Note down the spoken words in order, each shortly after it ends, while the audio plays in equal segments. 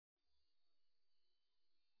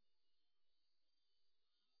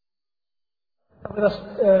with us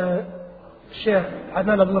Sheikh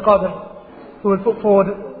Adnan Abdul Qadir, who will put forward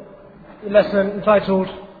a lesson entitled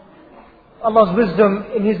Allah's wisdom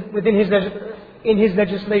in his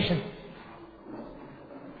legislation.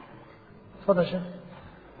 تفضل شيخ.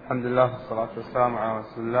 الحمد لله والصلاة والسلام على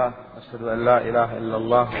رسول الله. أشهد أن لا إله إلا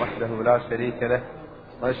الله وحده لا شريك له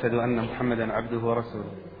وأشهد أن محمدا عبده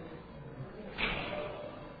ورسوله.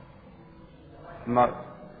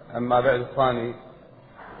 أما بعد إخواني،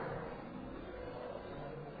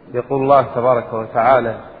 يقول الله تبارك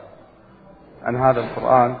وتعالى عن هذا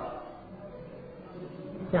القرآن.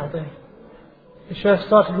 The Shaykh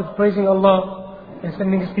started with praising Allah and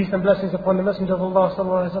sending his peace and blessings upon the Messenger of Allah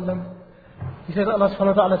sallallahu alaihi wasallam. He says Allah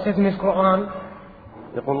subhanahu wa ta'ala says in his Quran,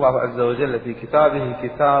 يقول الله عز وجل في كتابه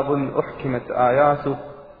كتاب أحكمت آياته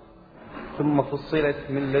ثم فصلت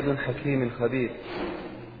من لدن حكيم خبير.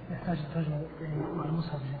 يحتاج الترجمة مع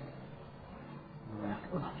المصحف.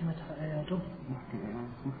 أحكمت آياته.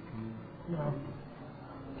 نعم.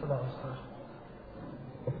 تبارك الله.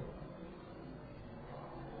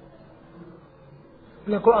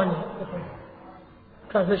 من القرآن.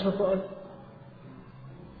 translation القرآن.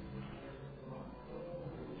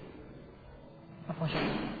 عفوا شيخ.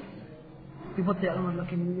 يبطئ الأمر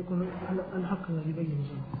لكن يكون الحق الذي يبين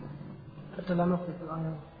حتى لا نخطئ في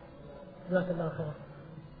الآية. جزاك الله خيرا.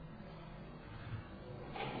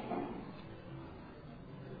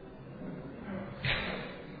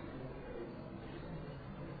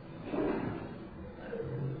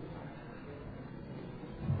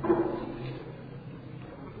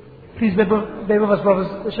 Please bear with us, brothers.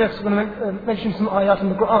 The Shaykh is going to mention some ayat in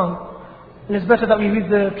the Quran. And it's better that we read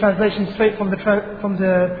the translation straight from the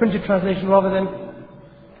printed translation rather than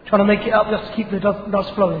trying to make it up just to keep the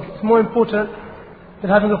dust flowing. It's more important than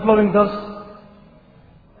having the flowing dust.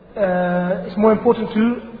 It's more important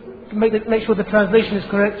to make sure the translation is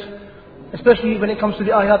correct, especially when it comes to the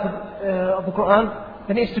ayat of the Quran,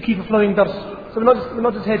 than it is to keep a flowing dust. So we're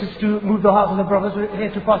not just here just to move the hearts of the brothers, we're here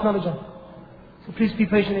to pass knowledge on. So please be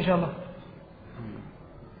patient, inshallah.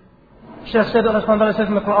 Shaykh said, Allah subhanahu wa ta'ala says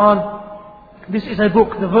in the Quran, this is a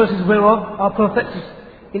book, the verses whereof are perfected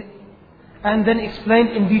and then explained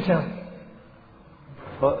in detail.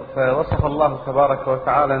 فوصف الله تبارك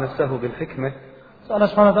وتعالى نفسه بالحكمة. So Allah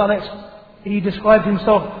subhanahu wa ta'ala, He described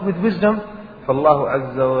Himself with wisdom. فالله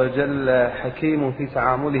عز وجل حكيم في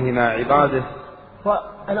تعامله مع عباده.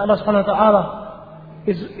 And Allah subhanahu wa ta'ala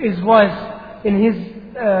is wise in His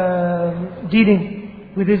dealing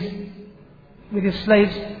with his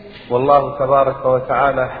slaves. والله تبارك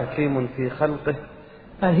وتعالى حكيم في خلقه.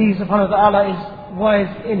 And He subhanahu wa ta'ala is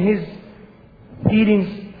wise in His dealings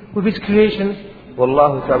with His creations.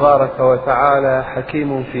 والله تبارك وتعالى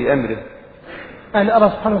حكيم في أمره. And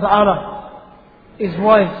Allah subhanahu wa ta'ala is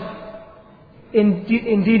wise in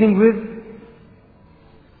dealing with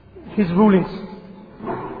His rulings.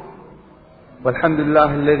 والحمد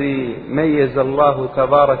لله الذي ميز الله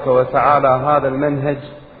تبارك وتعالى هذا المنهج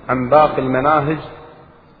عن باقي المناهج.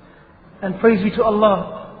 And praise be to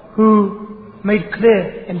Allah who made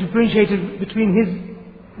clear and differentiated between His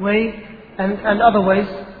way and other ways.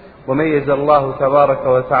 وميز الله تبارك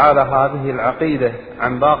وتعالى هذه العقيدة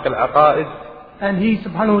عن باقي العقائد. And He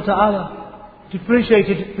subhanahu wa ta'ala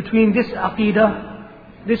differentiated between this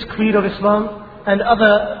aqidah, this creed of Islam, and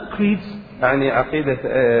other creeds. أعني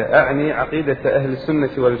عقيدة أهل السنة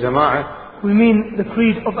والجماعة. We mean the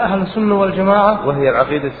creed of Ahl Sunnah wal Jama'ah. وهي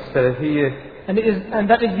العقيدة السلفية. And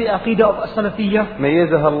that is the aqidah of as-Salafiyyah.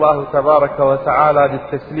 ميزها الله تبارك وتعالى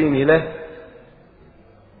بالتسليم له.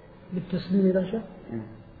 بالتسليم له شيء؟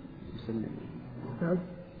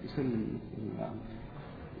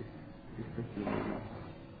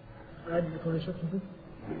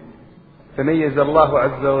 فميز الله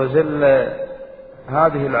عز وجل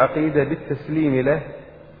هذه العقيدة بالتسليم له.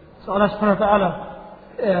 So Allah subhanahu wa ta'ala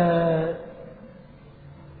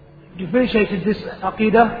differentiated this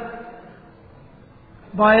aqidah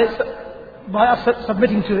by us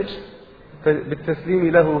submitting to it.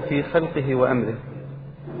 بالتسليم له في خلقه وأمره.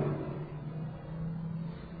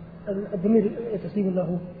 الضمير تسليم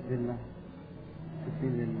له لله.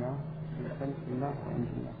 تسليم لله في خلق الله وأمر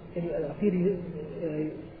الله. يعني الأخير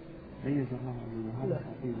ميز الله عز وجل هذا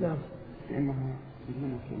العقيدة. نعم. لأنها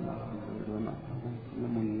تسلم في الله وما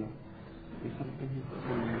تسلم لله في خلقه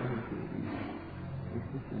تسلم له في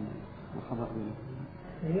وخضع له.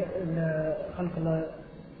 هي خلق الله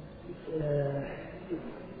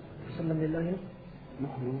تسلم لله.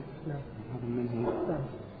 نحن نعم. هذا المنهج. نعم.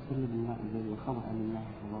 تسلم لله الذي وخضع لله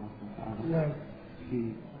تبارك وتعالى. نعم. في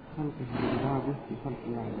خلقه وعباده، في خلق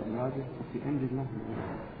الله وعباده، وفي أمر الله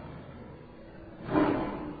وعباده.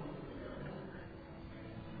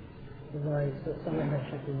 Said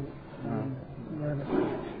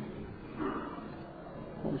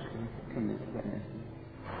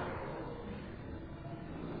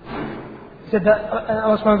that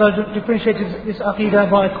Allah subhanahu wa ta'ala differentiated this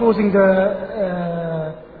aqidah by causing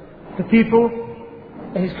the people,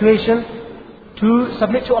 His creation, to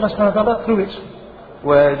submit to Allah subhanahu wa ta'ala through it.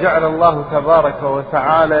 وجعل الله تبارك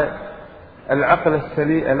وتعالى العقل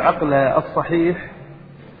الصحيح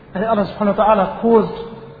And Allah subhanahu wa ta'ala caused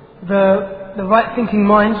the right thinking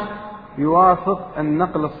mind يوافق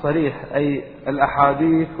النقل الصريح أي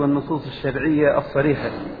الأحاديث والنصوص الشرعية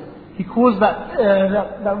الصريحة. He caused that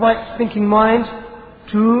right thinking mind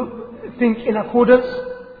to think in accordance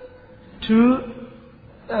to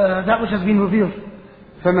that which has been revealed.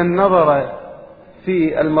 فمن نظر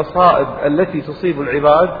في المصائب التي تصيب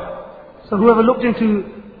العباد So whoever looked into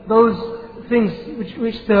those things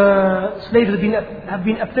which the slaves have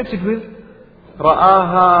been afflicted with,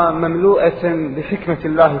 رآها مملوءة بحكمة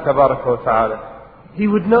الله تبارك وتعالى. he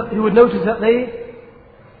would notice that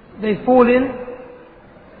they fall in,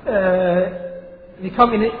 they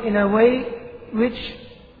come in a way which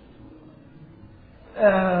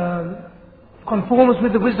conforms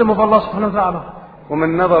with the wisdom of Allah subhanahu wa ta'ala.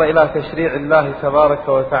 ومن نظر إلى تشريع الله تبارك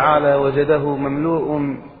وتعالى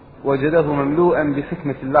وجده مملوءا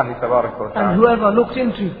بحكمة الله تبارك And وتعالى. whoever looked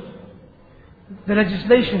into the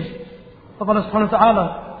legislation of Allah subhanahu wa ta'ala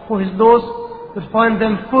for His laws would find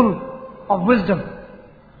them full of wisdom.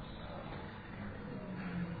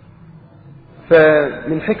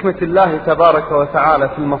 فمن حكمة الله تبارك وتعالى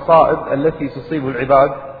في المصائب التي تصيب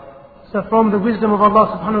العباد So from the wisdom of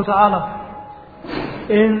Allah subhanahu wa ta'ala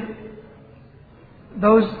in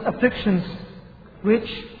those afflictions which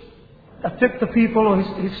afflict the people or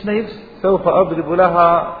his slaves, سوف أضرب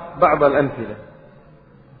لها بعض الأمثلة.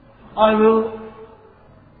 I will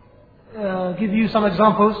give you some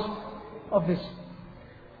examples of this.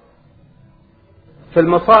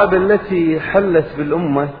 فالمصائب التي حلت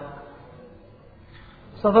بالأمة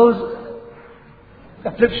So those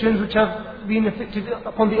afflictions which have been afflicted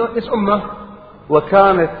upon this ummah,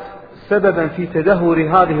 وكانت سببا في تدهور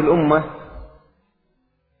هذه الأمة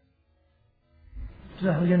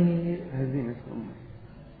هزيمة الأمة.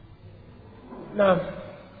 نعم,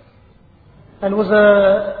 and was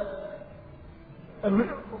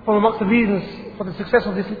from amongst the reasons for the success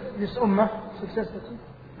of this ummah, success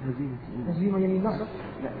هزيمة يعني نصر,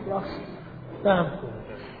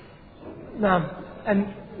 نعم, and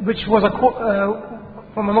which was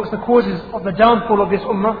from amongst the causes of the downfall of this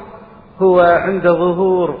ummah, هو عند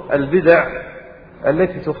ظهور البدع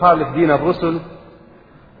التي تخالف دين الرسل,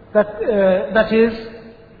 that is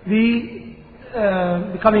the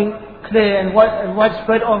becoming clear and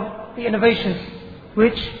widespread of the innovations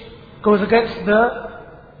which goes against the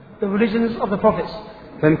religions of the prophets.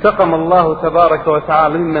 فانتقم الله تبارك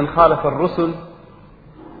وتعالى ممن خالف الرسل.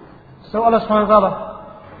 So Allah subhanahu wa ta'ala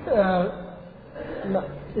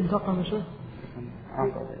انتقم شو؟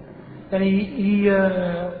 يعني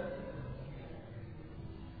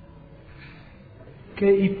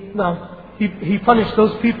he punished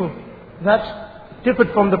those people that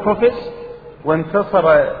differed from the prophets, وانتصر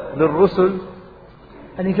للرسل,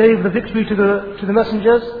 and he gave the victory to the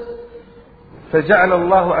messengers. فجعل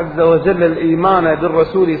الله عز وجل الإيمان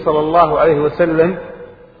بالرسول صلى الله عليه وسلم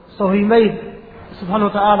So he made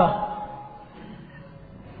subhanahu wa ta'ala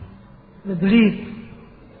the belief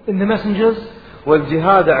in the messengers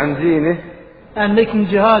والجهاد عن دينه and making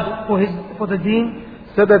jihad for the deen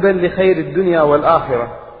سببا لخير الدنيا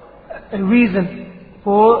والآخرة, a reason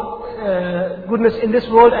for goodness in this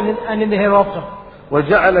world and in the hereafter.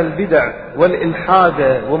 وجعل البدع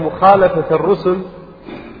والإلحاد ومخالفة الرسل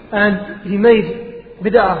And he made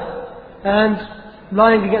bid'ah and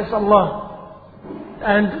lying against Allah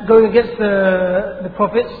and going against the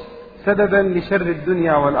prophets سببا لشر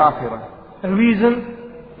الدنيا والآخرة. a reason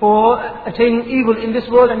for attaining evil in this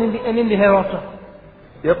world and in the hereafter.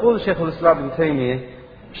 يقول شيخ الإسلام ابن تيمية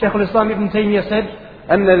Shaykh al-Islam ibn Taymiyyah said,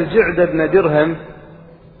 أن الجعد بن درهم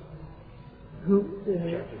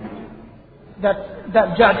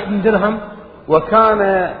that Ja'd ibn Dirham, وكان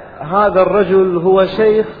هذا الرجل هو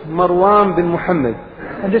شيخ مروان بن محمد,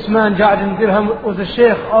 and this man Ja'd ibn Dirham was the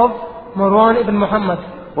sheikh of Marwan ibn Muhammad,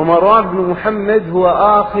 ومروان بن محمد هو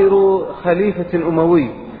آخر خليفة أموي,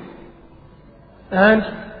 and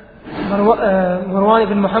Marwan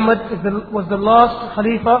ibn Muhammad was the last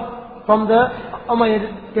Khalifa from the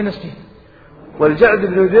Umayyad dynasty. والجعد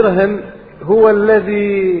بن درهم هو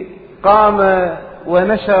الذي قام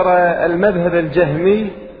ونشر المذهب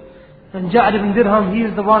الجهمي, And Ja'd ibn Dirham, he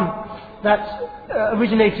is the one that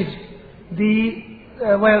originated the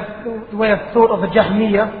way of thought of the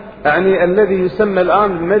Jahmiyyah, يعني الذي يسمى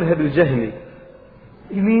الآن المذهب الجهمي.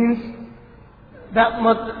 He means that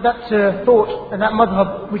thought and that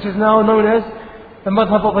madhab which is now known as the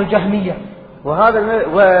madhab of al-Jahmiyyah.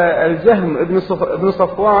 والجهم ابن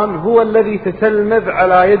صفوان هو الذي تتلمذ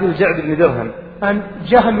على يد الجعد بن درهم. And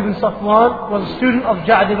Jahm ibn Safwan was a student of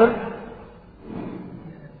Ja'd ibn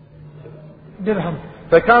Dirham.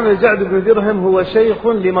 فكان الجعد بن درهم هو شيخ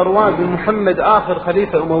لمروان بن محمد آخر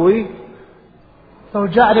خليفة أموي. So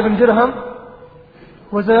Ja'd ibn Dirham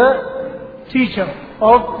was a teacher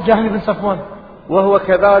of Jahm ibn Safwan. وهو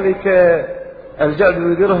كذلك الجعد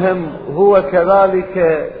بن درهم هو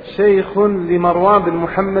كذلك شيخ لمروان بن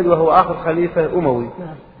محمد وهو آخر خليفة أموي.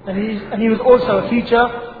 And he was also a teacher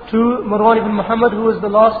to Marwan ibn Muhammad, who was the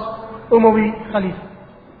last Umayyad Khalifa.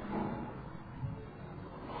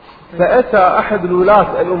 فأتى أحد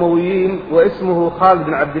الولاة الأمويين واسمه خالد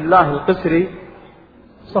بن عبد الله القسري.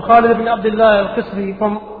 So Khalid ibn Abdullah al-Qisri,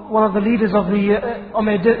 from one of the leaders of the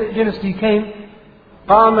Umayyad dynasty, came.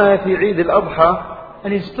 قام في عيد الأضحى.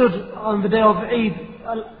 And he stood on the day of Eid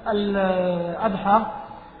al-Adha.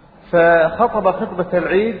 فخطب خطبة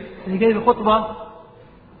العيد. And he gave a khutbah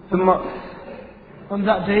on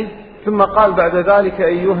that day. ثم قال بعد ذلك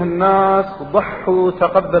أيها الناس ضحوا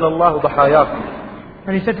تقبل الله ضحاياكم.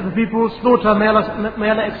 And he said to the people, slaughter, may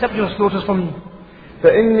Allah accept your slaughters from you.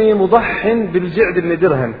 فإني مضح بالجعد بن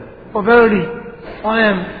درهم. For verily, I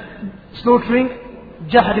am slaughtering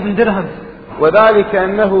Ja'd ibn Dirham. وذلك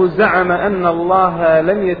أنه زعم أن الله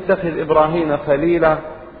لم يتخذ إبراهيم خليلا.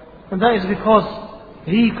 And that is because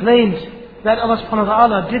he claimed that Allah subhanahu wa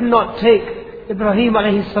ta'ala did not take Ibrahim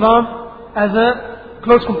alayhi salam as a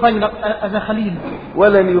close companion, as a Khalil.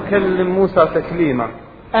 ولم يكلم موسى تكليما.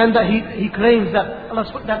 And that he claims that Allah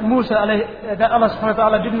subhanahu wa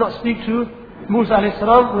ta'ala did not speak to Musa alayhi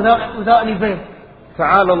salam without any veil.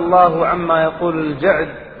 تعالى الله عما يقول الجعد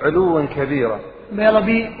علوا كبيرا. May Allah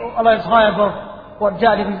is high above what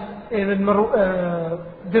Ja'd ibn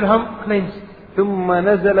Dirham claims. ثم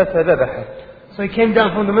نزل فذبحه. So he came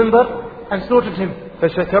down from the minbar and slaughtered him.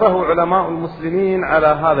 فشكره علماء المسلمين على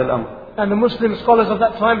هذا الأمر. And the Muslim scholars of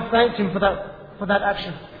that time thanked him for that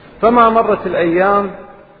action. فما مرت الأيام.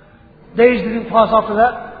 Days didn't pass after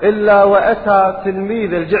that. إلا وأتى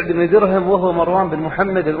تلميذ الجعد بن درهم وهو مروان بن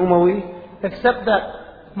محمد الأموي. Except that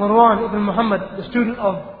Marwan ibn Muhammad, the student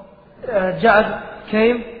of Ja'd,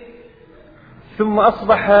 came. ثم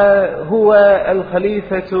أصبح هو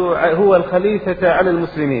الخليفة على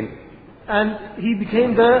المسلمين. And he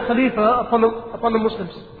became the Khalifa upon the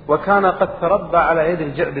Muslims. وكان قد تربى على يد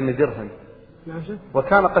الجعد بن درهم.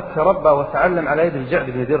 وكان قد تربى وتعلم على يد الجعد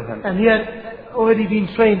بن درهم. And he had already been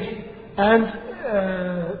trained and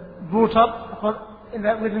brought up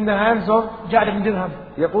within the hands of Ja'd ibn Dirham.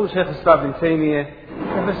 يقول شيخ الإسلام ابن تيمية.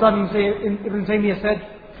 Ibn Taymiyyah said,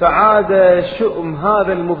 فعاد شؤم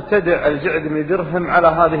هذا المبتدع الجعد بن درهم على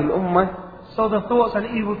هذه الأمة. So the thoughts and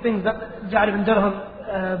evil things that Ja'd ibn Dirham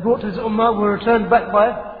brought to his ummah were returned back by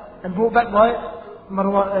and brought back by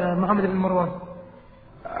Muhammad ibn Marwan.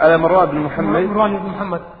 على مروان بن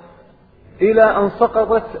محمد. إلى أن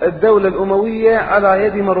سقطت الدولة الأموية على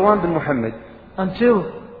يد مروان بن محمد. Until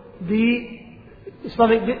the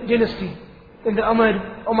Islamic dynasty in the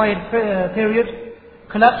Umayyad period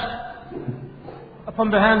collapsed upon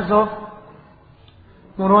the hands of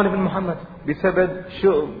Marwan ibn Muhammad. بسبب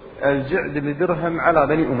شؤم الجعد بن درهم على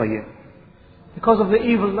بني أمية. Because of the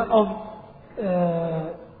evil of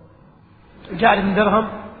Ja'd ibn Dirham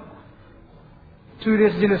to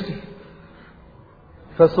this dynasty.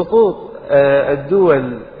 فسقوط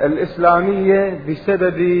الدول الإسلامية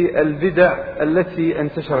بسبب البدع التي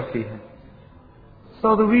انتشرت فيها.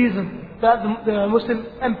 So the reason that the Muslim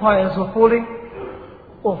empires were falling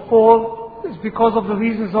or fall is because of the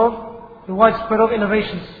reasons of the widespread of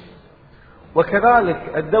innovations.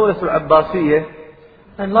 وكذلك الدولة العباسية.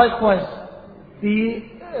 And likewise the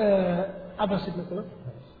Abbasid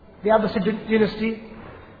dynasty.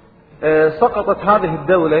 سقطت هذه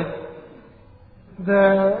الدولة.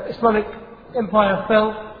 The Islamic empire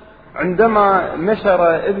fell. عندما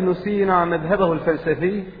نشر ابن سينا مذهبه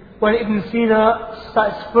الفلسفي. When Ibn Sina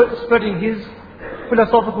started spreading his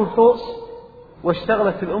philosophical thoughts.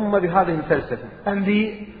 واشتغلت الأمة بهذه الفلسفة. And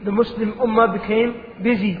the Muslim ummah became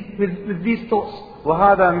busy with these thoughts.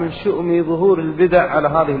 وهذا من شؤم ظهور البدع على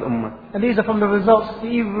هذه الأمة. And these are from the results, the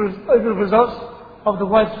evil results of the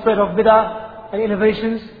widespread of bid'ah and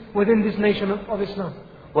innovations within this nation of Islam.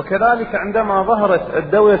 وكذلك عندما ظهرت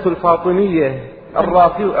الدولة الفاطمية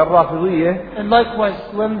الرافضية. And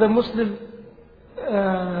likewise, when the Muslim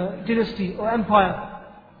dynasty or empire,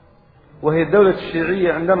 وهي الدولة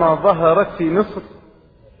الشيعية عندما ظهرت في مصر.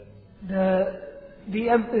 The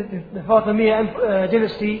the Fatimiyya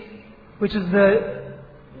dynasty, which was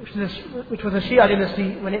a Shia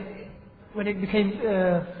dynasty when it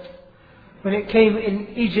came in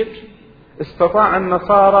Egypt. استطاع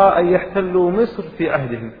النصارى أن يحتلوا مصر في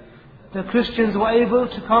عهدهم. The Christians were able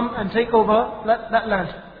to come and take over that land.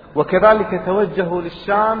 وكذلك توجهوا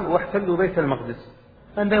للشام واحتلوا بيت المقدس.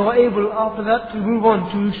 And they were able after that to move on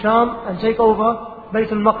to Sham and take over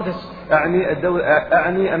بيت المقدس.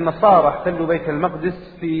 أعني النصارى احتلوا بيت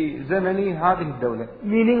المقدس في زمن هذه الدولة.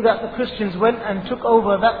 Meaning that the Christians went and took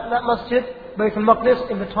over that masjid, بيت المقدس,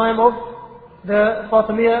 in the time of the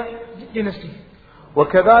Fatimiyya dynasty.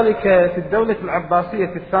 وكذلك في الدولة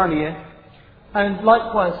العباسية الثانية. And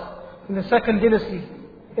likewise in the second dynasty,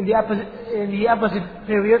 in the Abbasid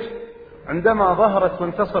period, عندما ظهرت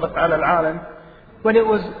وانتصرت على العالم, when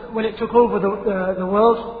it took over the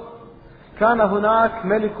world, كان هناك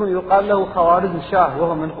ملك يقال له خوارزم شاه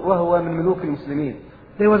وهو من ملوك المسلمين.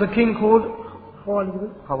 There was a king called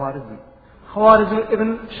Khawarizm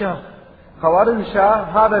ibn Shah. خوارزم شاه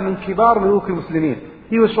هذا من كبار ملوك المسلمين.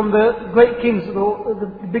 He was from the great kings, the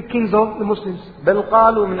big kings of the Muslims. بل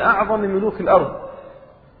قالوا من أعظم ملوك الأرض.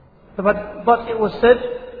 But it was said,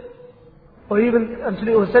 or even until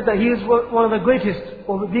it was said, that he is one of the greatest,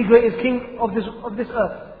 or the greatest king of this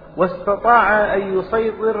earth. واستطاع أن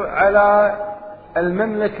يسيطر على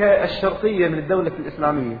المملكة الشرقية من الدولة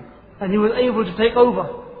الإسلامية. And he was able to take over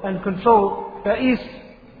and control the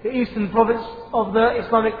eastern province of the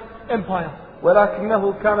Islamic empire.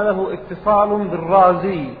 ولكنه كان له اتصال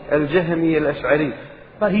بالرازي الجهمي الأشعري.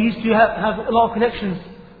 But he used to have a lot of connections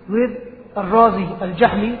with الرازي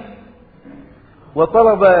الجهمي.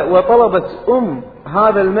 وطلبت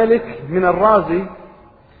هذا الملك من الرازي.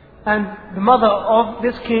 And the mother of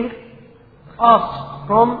this king asked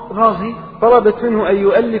from Razi, طلبت منه أن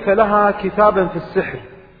يؤلف لها كتابا في السحر.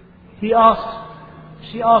 She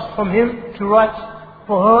asked from him to write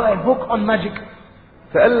for her a book on magic.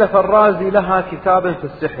 فألف الرازي لها كتابا في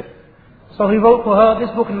السحر. So he wrote for her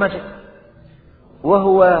this book on magic.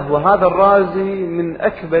 وهذا الرازي من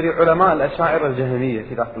أكبر علماء الأشاعرة الجهمية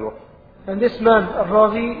في ذاك الوقت. And this man,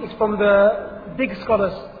 Razi, is from the big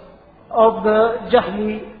scholars of the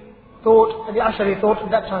Jahmi thought and the Ash'ari thought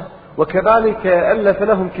at that time. وكذلك ألف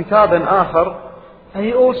لهم كتابا آخر. And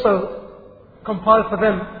he also compiled for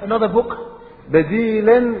them another book.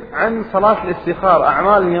 بديلا عن صلاة الاستخارة،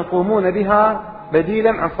 أعمال يقومون بها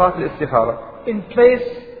بديلا عن صلاة الاستخارة. In place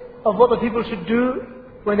of what the people should do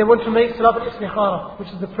when they want to make Salat al-Istikhara, which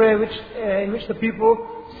is the prayer in which the people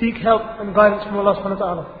seek help and guidance from Allah subhanahu wa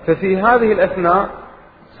ta'ala. ففي هذه الأثناء,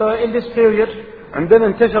 so in this period, عندما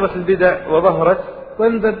انتشرت البدع وظهرت,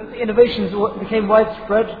 when the innovations became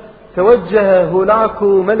widespread, توجه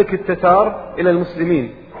هولاكو ملك التتار إلى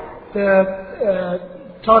المسلمين. The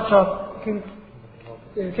Tatar king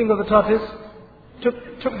of the Tatars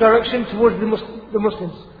took direction towards the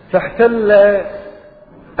Muslims. فاحتل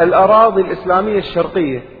الأراضي الإسلامية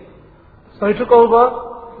الشرقية. So he took over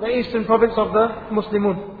the eastern province of the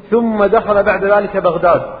Muslimun. ثم دخل بعد ذلك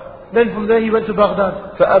بغداد. Then from there he went to Baghdad.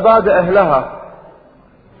 فأباد أهلها.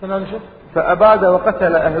 فأباد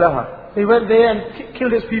وقتل أهلها. He went there and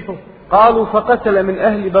killed his people. قالوا فقتل من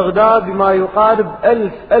أهل بغداد ما يقارب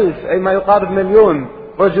ألف أي ما يقارب مليون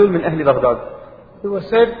رجل من أهل بغداد. It was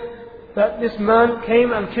said that this man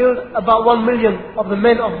came and killed about 1 million of the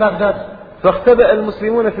men of Baghdad. فاختبأ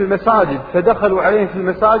المسلمون في المساجد فدخلوا عليهم في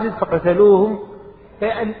المساجد فقتلوهم.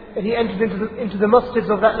 And he entered into the masjids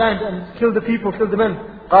of that land and killed the people, killed the men.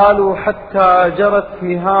 قالوا حتى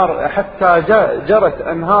جرت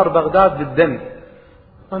أنهار بغداد بالدم.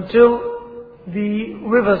 Until the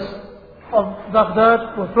rivers of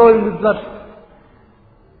Baghdad were flowing with blood.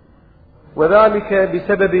 وذلك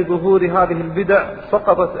بسبب ظهور هذه البدع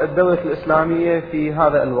سقطت الدولة الإسلامية في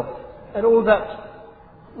هذا الوقت. And all that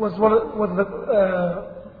was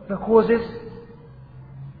the causes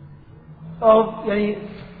of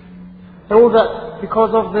all that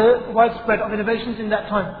because of the widespread of innovations in that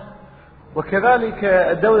time. وكذلك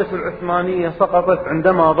الدولة العثمانية سقطت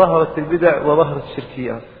عندما ظهرت البدع وظهرت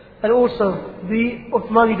الشركيات. And also the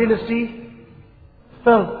Uthmani dynasty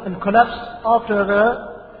fell and collapsed after the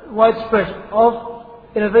widespread of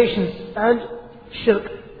innovations and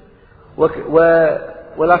shirk.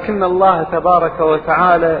 ولكن الله تبارك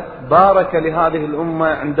وتعالى بارك لهذه الأمة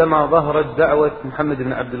عندما ظهرت دعوة محمد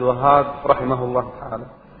بن عبد الوهاب رحمه الله تعالى.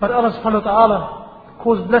 But Allah subhanahu wa ta'ala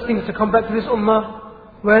caused blessings to come back to this ummah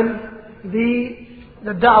when the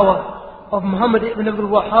da'wah of Muhammad ibn Abdul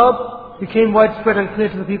Wahhab became widespread and clear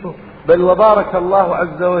to the people. بل وبارك الله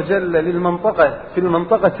عز وجل في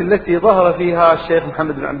المنطقة التي ظهر فيها الشيخ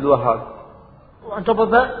محمد بن عبد الوهاب. On top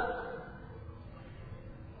of that,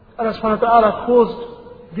 Allah subhanahu wa ta'ala caused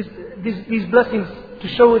these blessings to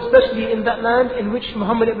show, especially in that land in which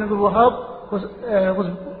Muhammad ibn Abdul Wahhab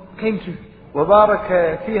came to. وبارك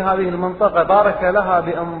في هذه المنطقة، بارك لها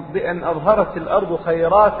بأن أظهرت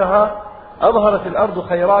الأرض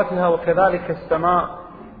خيراتها وكذلك السماء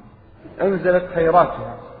أنزلت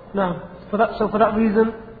خيراتها. Now, for that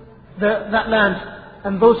reason, that land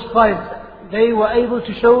and those skies, they were able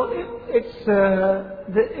to show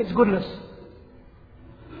its goodness.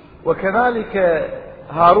 وكذلك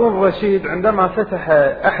هارون الرشيد عندما فتح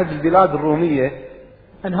أحد البلاد الرومية،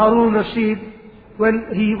 and Harun Rashid, when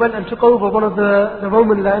he went and took over one of the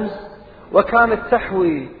Roman lands, وكانت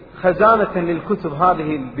تحوي خزانة للكتب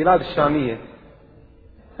هذه البلاد الشامية،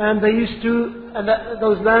 and they used to, and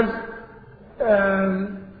those lands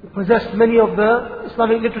possessed many of the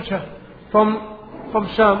Islamic literature from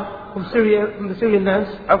Sham, from the Syrian lands.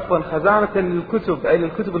 عفوا، خزانة للكتب أي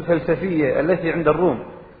للكتب الفلسفية التي عند الروم.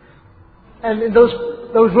 And in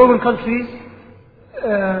those Roman countries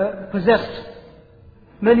possessed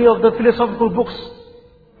many of the philosophical books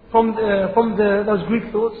from those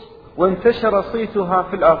Greek thoughts. وانتشر صيتها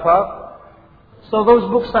في الآفاق. So those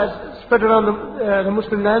books that spread around the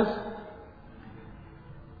Muslim lands.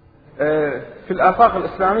 في الآفاق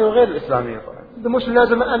الإسلامية وغير الإسلامية طبعا. The Muslim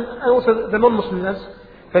lands and also the non-Muslim lands.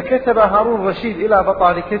 فكتب هارون الرشيد إلى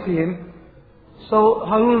بطاركتهم. So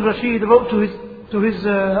Harun Rashid wrote to his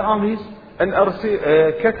armies.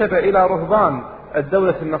 كتب إلى رهبان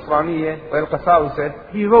الدولة النصرانية والقساوسة.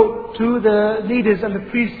 He wrote to the leaders and the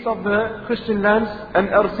priests of the Christian lands.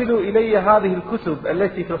 أن أرسلوا إلي هذه الكتب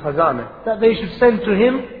التي في الخزانة. That they should send to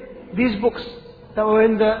him these books that were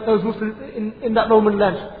in those Muslim in that Roman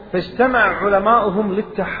land. فاجتمع علماؤهم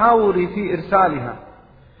للتحاور في إرسالها.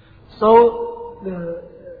 So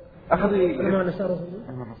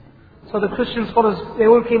the Christian scholars, they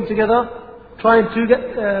all came together trying to get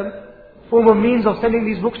form a means of sending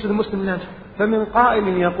these books to the Muslim land. فمن قائل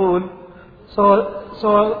يقول so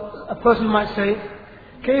a person might say,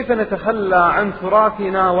 كيف نتخلى عن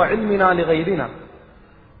تراثنا وعلمنا لغيرنا؟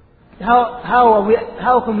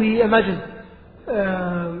 how can we imagine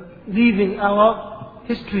leaving our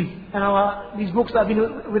history and these books that have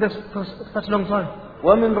been with us for such a long time?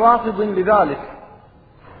 ومن رافض لذلك.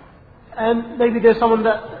 And maybe there's someone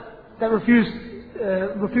that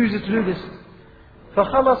refuses to do this.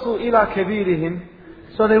 فخلصوا إلى كبيرهم.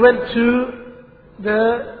 So they went to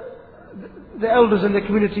the elders in the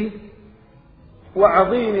community.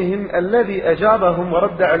 وعظيمهم الذي أجابهم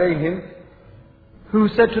ورد عليهم. Who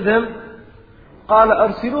said to them, قال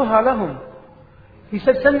أرسلوها لهم. He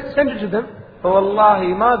said, send it to them. فوالله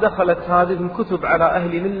ما دخلت هذه الكتب على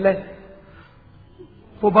أهل ملة.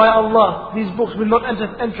 For by Allah, these books will not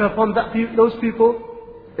enter upon those people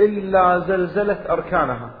إلا زلزلت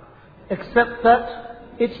أركانها. Except that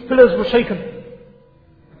its pillars were shaken.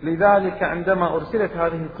 لذلك عندما أرسلت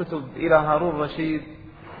هذه الكتب إلى هارون رشيد.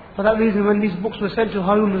 For that reason, when these books were sent to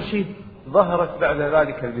Harun Rashid, ظهرت بعد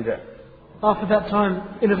ذلك البدع. After that time,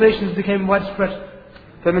 innovations became widespread.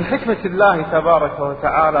 فمن حكمة الله تبارك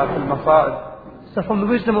وتعالى في المصائب. So from the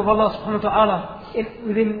wisdom of Allah subhanahu wa ta'ala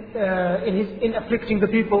in afflicting the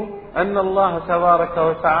people, أن الله تبارك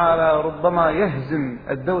وتعالى ربما يهزم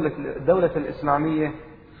الدولة الإسلامية.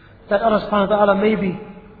 That Allah subhanahu wa ta'ala maybe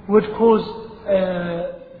would cause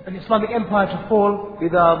an Islamic empire to fall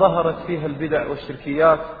إذا ظهرت فيها البدع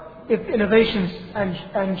والشركيات. If innovations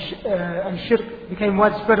and shirk became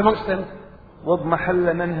widespread amongst them.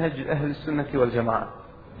 واضمحل منهج أهل السنة والجماعة.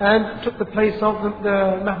 And took the place of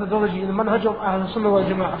the methodology, the manhaj of Ahl Sunnah wal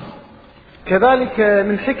Jama'ah. كذلك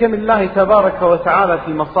من حكم الله تبارك وتعالى في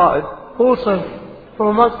المصائب. Also, from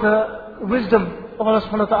amongst the wisdom of Allah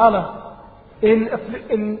subhanahu wa ta'ala in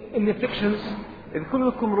afflictions. إذ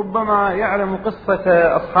كلكم ربما يعلم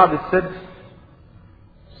قصة أصحاب السد.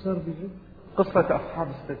 قصة أصحاب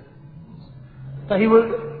السد. That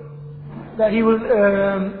he will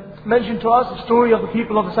mention to us the story of the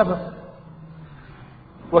people of the Sabbath.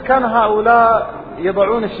 وكان هؤلاء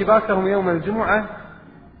يضعون شباكهم يوم الجمعة.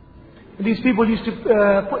 These people used to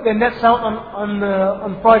put their nets out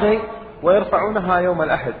on Friday. ويرفعونها يوم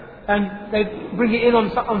الأحد. And they bring it in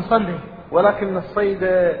on Sunday. ولكن الصيد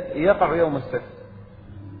يقع يوم السبت.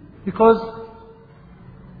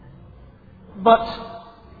 But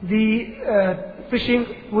the fishing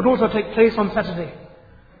would also take place on Saturday.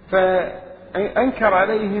 فأنكر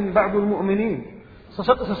عليهم بعض المؤمنين. So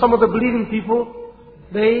some of the believing people,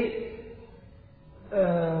 they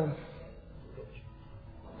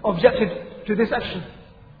objected to this action.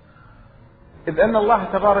 إذ أن الله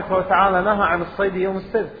تبارك وتعالى نهى عن الصيد يوم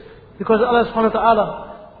السبت. Because Allah subhanahu wa ta'ala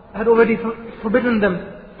had already forbidden them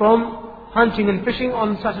from hunting and fishing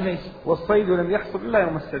on Saturdays. والصيد لم يحصل إلا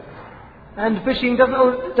يوم السبت. And fishing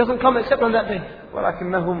doesn't come except on that day.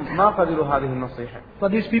 ولكنهم ما قبلوا هذه النصيحة.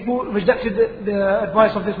 But these people rejected the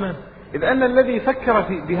advice of this man. إذ أن الذي فكر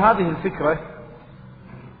بهذه الفكرة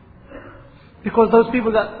Because those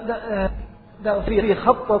people that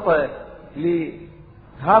خطط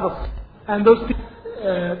لهذا and those people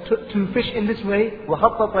to fish in this way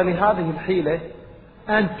وخطط لهذه الحيلة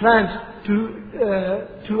and planned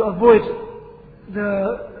to avoid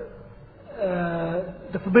the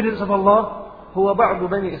forbiddance of Allah. هو بعض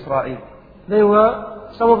بني إسرائيل. They were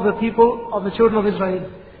some of the people of the children of Israel.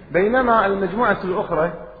 بينما المجموعة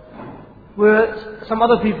الأخرى Were some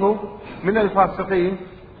other people من الفاسقين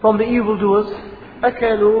from the evildoers.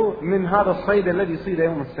 أكلوا من هذا الصيد الذي صيد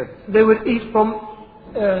يوم السبت. They would eat from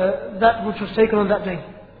that which was taken on that day.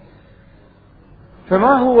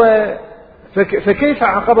 فما هو فكيف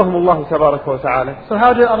عاقبهم الله تبارك وتعالى؟ So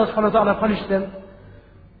how did Allah subhanahu wa ta'ala punish them?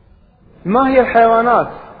 ما هي الحيوانات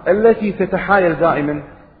التي تتحايل دائما؟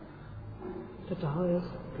 تتحايل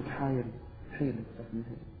حيل.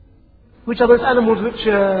 Which are those animals which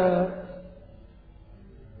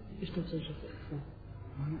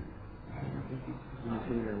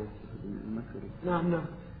No.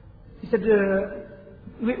 He said,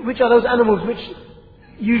 which are those animals which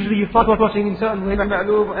usually you find plotting in certain ways?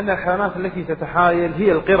 معلوم أن الحيوانات التي تتحايل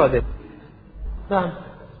هي القردة. نعم.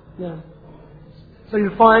 So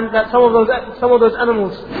you find that some of those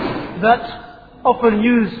animals that often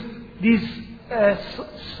use these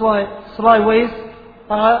sly ways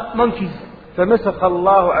are monkeys. فمسخ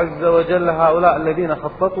الله عز وجل هؤلاء الذين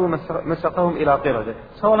خططوا مسخهم إلى قردة.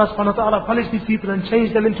 So Allah subhanahu wa ta'ala punished these people and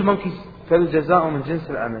changed them into monkeys. فالجزاء من جنس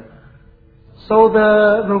العمل. So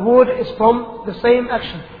the reward is from the same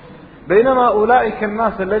action. بينما أولئك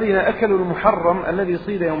الناس الذين أكلوا المحرم الذي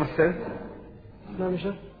صيد يوم السبت.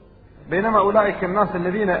 بينما أولئك الناس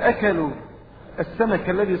الذين أكلوا السمك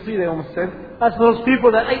الذي صيد يوم السبت. As for those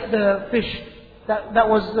people that ate the fish that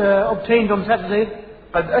was obtained on Saturday.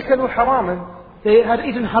 قد أكلوا حراما. They had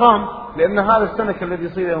eaten haram. لأن هذا السمك الذي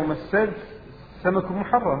صيد يوم السبت سمك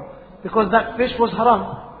محرم. Because that fish was haram.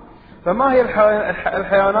 فما هي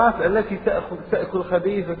الحيوانات التي تأكل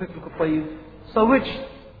خبيث وتترك الطيب؟ So which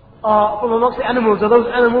are from amongst the animals are those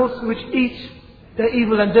animals which eat the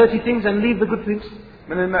evil and dirty things and leave the good things?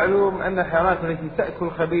 من المعلوم أن الحيوانات التي تأكل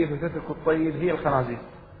خبيث وتترك الطيب هي الخنازير.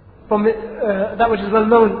 From that which is well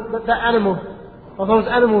known, that animal, or those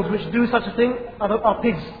animals which do such a thing are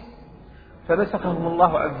pigs. فنسخهم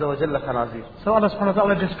الله عز وجل خنازير. So Allah subhanahu wa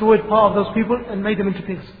ta'ala destroyed part of those people and made them into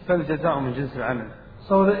pigs. فالجزاء من جنس العمل.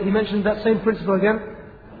 So he mentioned that same principle again,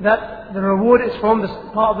 that the reward is from the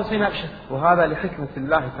part of the same action. وهذا لحكمة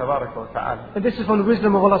الله تبارك وتعالى. And this is from the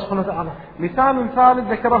wisdom of Allah subhanahu wa ta'ala. مثال ثالث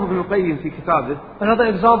ذكره ابن القيم في كتابه. Another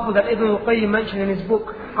example that Ibn al-Qayyim mentioned in his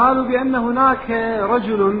book. قالوا بأن هناك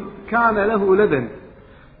رجل كان له لبن.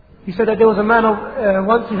 He said that there was a man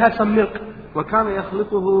once he had some milk. وكان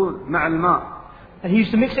يخلطه مع الماء. And he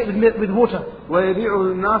used to mix it with water. ويبيعه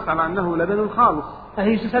للناس على أنه لبن خالص. And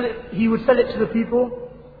he used to sell it. He would sell it to the people,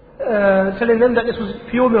 telling them that this was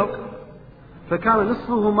pure milk. فكان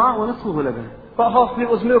نصفه ماء ونصفه لبن. But half of it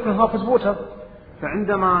was milk and half was water.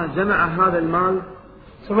 فعندما جمع هذا المال.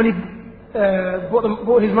 So when he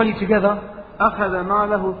brought his money together. أخذ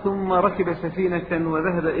ماله ثم ركب سفينة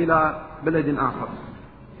وذهب إلى بلد آخر.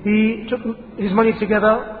 He took his money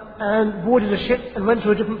together and boarded a ship and went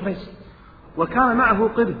to a different place. وكان معه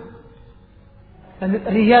قرد.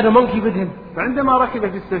 And he had a monkey with him. فعندما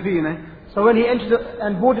ركب في السفينة. So when he entered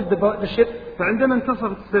and boarded the ship. فعندما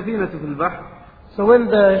انتصفت السفينة في البحر. So when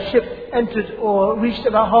the ship entered or reached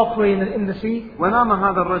about halfway in the sea. ونام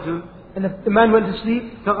هذا الرجل. And the man went to sleep.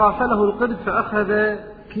 تغافله القرد فأخذ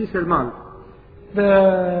كيس المال.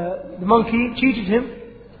 The monkey cheated him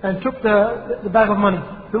and took the bag of money.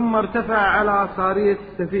 ثم ارتفع على صارية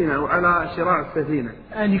السفينة أو على شراع السفينة.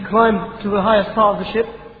 And he climbed to the highest part of the ship.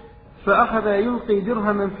 فأخذ يلقي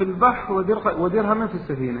درهما في البحر ودرهما في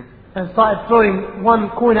السفينة. And started throwing one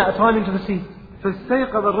coin at a time into the sea.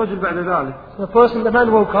 فاستيقظ الرجل بعد ذلك. So the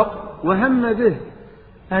man woke up. وهم به.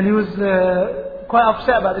 And he was quite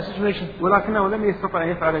upset about the situation. ولكنه لم يستطع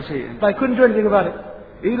يفعل شيئا. But he couldn't do anything about it.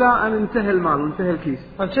 إلى أن انتهى المال وانتهى الكيس.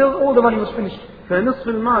 Until all the money was finished. فنصف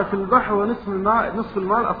المال في البحر نصف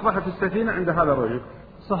المال أصبح في السفينة عند هذا الرجل.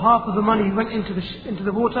 So half of the money went into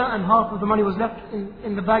the water and half of the money was left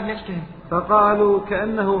in the bag next to him. فقالوا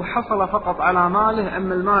كأنه حصل فقط على ماله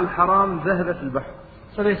أما المال حرام ذهب في البحر.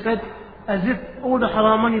 So they said as if all the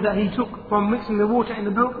haram money that he took from mixing the water in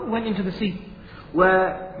the milk went into the sea.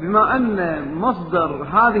 وبما أن مصدر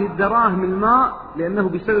هذه الدراهم الماء لأنه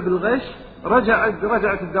بسبب الغش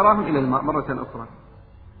رجعت الدراهم إلى الماء مرة أخرى.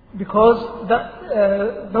 Because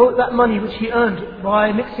that money which he earned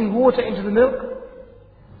by mixing water into the milk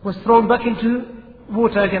was thrown back into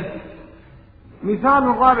water again. مثال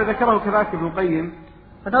رابع ذكره كذلك ابن القيم.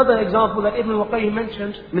 Another example that Ibn al-Qayyim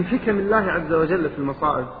mentioned من حكم الله عز وجل في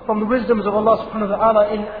المصائب. from the wisdoms of Allah subhanahu wa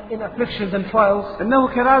ta'ala in afflictions and trials. أنه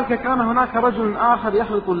كذلك كان هناك رجل آخر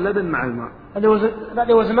يخلط اللبن مع الماء. And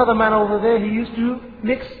there was another man over there who used to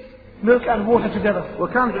mix milk and water together.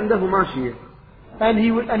 وكانت عنده ماشية. And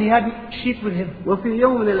he had sheep with him. وفي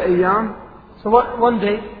يوم من الأيام So one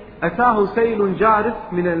day أتاه سيل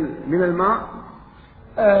جارف من الماء.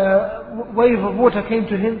 Wave of water came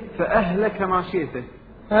to him فأهلك ماشيته.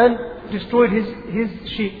 and destroyed his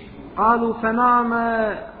sheep. قالوا فنام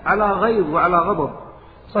على غيظ وعلى غضب.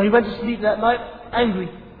 So he went to sleep that night angry.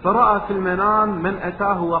 فرأى في المنام من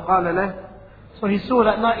أتاه وقال له. So he saw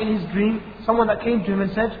that night in his dream someone that came to him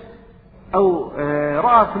and said, أو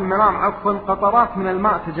رأى في المنام عفوا قطرات من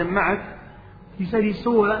الماء تجمعت. He said he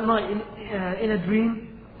saw that night in a dream.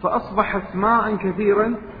 فأصبحت ماء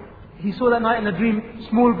كثيرا. He saw that night in a dream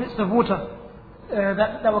small bits of water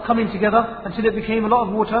that were coming together until it became a lot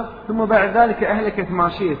of water. ثم بعد ذلك أهلكت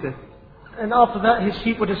ماشيته. And after that his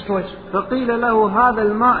sheep were destroyed. فقيل له هذا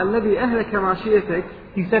الماء الذي أهلك ماشيتك.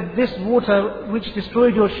 He said this water which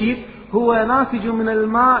destroyed your sheep هو ناتج من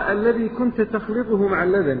الماء الذي كنت تخلطه مع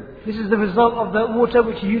اللبن. This is the result of the water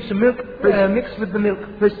which you used to mix with the milk.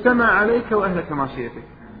 فاجتمع عليك وأهلك ماشيتك.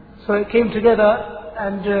 So it came together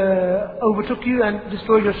and overtook you and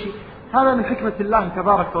destroyed your sheep. هذا من حكمة الله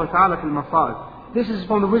تبارك وتعالى في المصائب. This is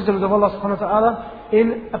from the wisdom of Allah subhanahu wa ta'ala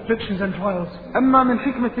in afflictions and trials. أما من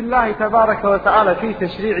حكمة الله تبارك وتعالى في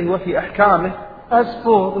تشريعه وفي أحكامه. As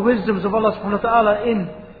for the wisdoms of Allah subhanahu wa ta'ala in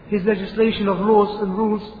His legislation of laws and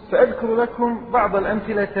rules, فأذكر لكم بعض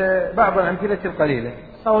الأمثلة القليلة.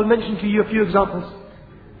 So I will mention to you a few examples.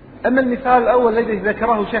 أما المثال الأول الذي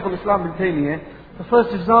ذكره شيخ الإسلام ابن تيمية. The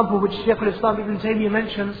first example which Shaykh al-Islam Ibn Taymiyyah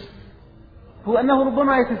mentions هو أنه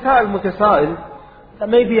ربما يتساءل متسائل. That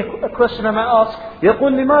may be a question I might ask.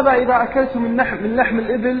 يقول لماذا إذا أكلت من لحم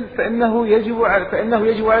الإبل فإنه يجب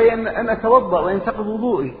علي أن أتوضأ وينتقض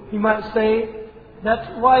وضوئي. You might say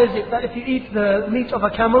that why is it that if you eat the meat of a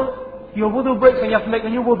camel, your wudu breaks and you have to make a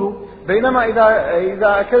new wudu. بينما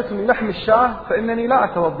إذا أكلت من لحم الشاة فإنني لا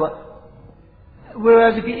أتوضأ.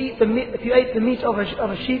 Whereas if you ate the meat of a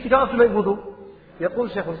sheep, you don't have to make wudu.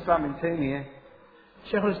 يقول شيخ الإسلام ابن تيمية.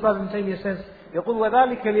 Shaykh al-Islam Ibn Taymiyyah says. يقول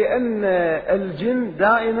وذلك لأن الجن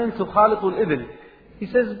دائما تخالط الإبل. He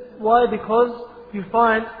says why? Because we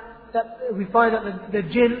find that the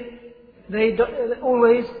jinn they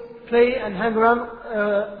always play and hang around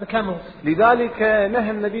the camels. لذلك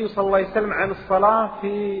نهى النبي صلى الله عليه وسلم عن الصلاة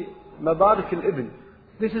في مبارك الإبل.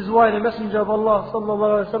 This is why the Messenger of Allah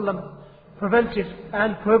sallallahu alaihi wasallam prevented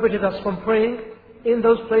and prohibited us from praying in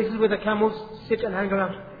those places where the camels sit and hang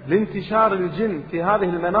around. لانتشار الجن في هذه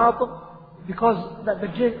المناطق. Because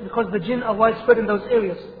the jinn are widespread in those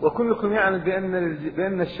areas. وكلكم يعلم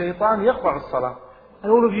بأن الشيطان يقطع الصلاة.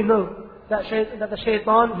 And all of you know that the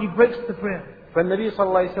shaitan he breaks the prayer. فالنبي صلى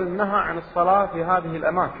الله عليه وسلم نهى عن الصلاة في هذه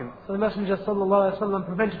الأماكن. So the Messenger sallallahu alaihi wasallam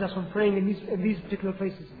prevented us from praying in these particular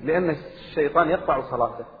places. لأن الشيطان يقطع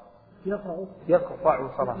صلاته. يقطع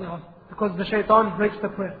صلاته. Because the shaitan breaks the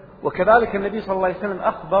prayer. وكذلك النبي صلى الله عليه وسلم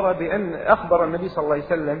أخبر النبي صلى الله عليه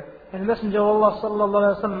وسلم. And the Messenger of Allah sallallahu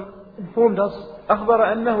alaihi wasallam informed us.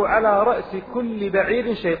 أخبر أنه على رأس كل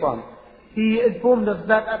بعير شيطان. He informed us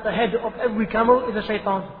that at the head of every camel is a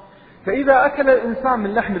shaitan. فإذا أكل الإنسان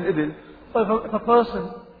من لحم الإبل. So if a person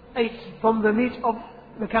ate from the meat of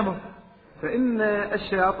the camel. فإن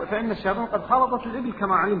الشياطين قد خلطت الإبل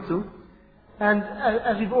كما علمتم. And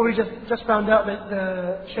as we've already just found out that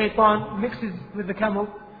the shaitan mixes with the camel.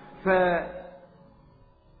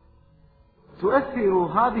 فتؤثر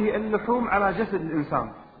هذه اللحوم على جسد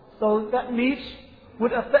الإنسان. So that meat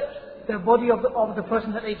would affect the body of the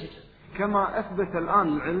person that ate it. كما أثبت الآن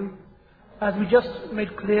العلم. As we just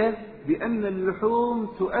made clear. بأن اللحوم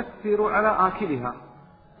تؤثر على آكلها.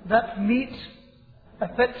 That meat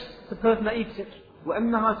affects the person that eats it.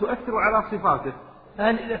 وأنها تؤثر على صفاته.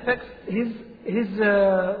 And it affects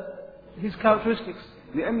his characteristics.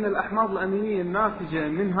 لأن الأحماض الأمينية الناتجة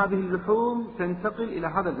من هذه اللحوم تنتقل إلى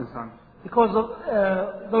هذا الإنسان. Because of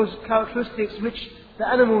those characteristics which the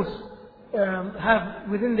animals have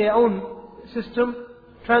within their own system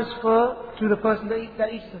transfer to the person that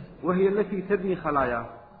eats them. وهي التي تبني خلاياه.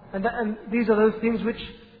 And these are those things which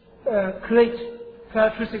create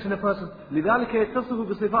characteristics in a person. لذلك يتصف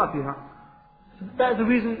بصفاتها. That is the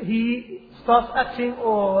reason he starts acting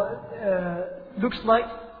or looks like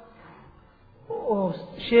or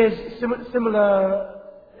shares similar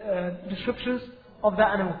descriptions of that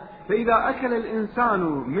animal. فإذا أكل الإنسان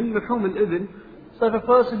من لحوم الإبل So if a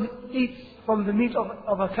person eats from the meat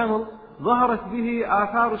of a camel, ظهرت به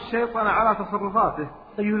آثار الشيطان على تصرفاته.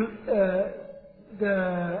 so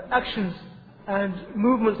the actions and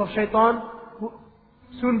movements of shaitan will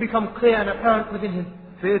soon become clear and apparent within him.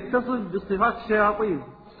 فيتصف بصفات الشياطين.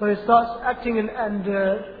 So he starts acting and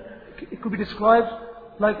it could be described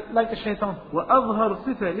like the shaitan. وأظهر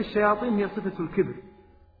صفة للشياطين هي صفة الكبر.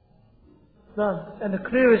 And the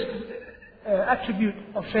clearest attribute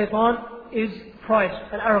of shaitan is pride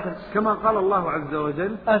and arrogance. كما قال الله عز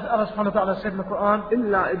وجل As Allah subhanahu wa ta'ala said in the Quran,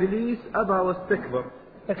 إلا إبليس أبى واستكبر.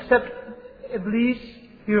 except Iblis,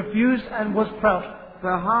 he refused and was proud.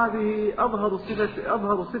 فهذه أظهر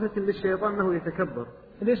صفة للشيطان أنه يتكبر.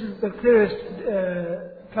 And this is the clearest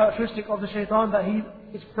characteristic of the shaitan, that he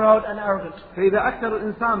is proud and arrogant. فإذا أكثر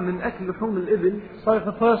الإنسان من أكل لحوم الإبل So if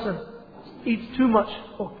a person eats too much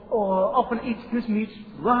or often eats this meat,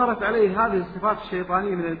 ظهرت عليه هذه الصفات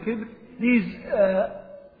الشيطانية من الكبر. these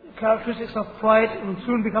characteristics of pride will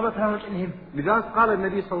soon become apparent in him. لذلك قال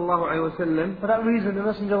النبي صلى الله عليه وسلم For that reason, the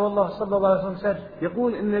Messenger of Allah sallallahu alaihi wasallam said,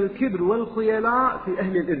 يقول إن الكبر والخيلاء في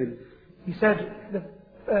أهل الإبل. he said,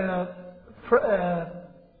 the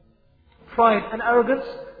pride and arrogance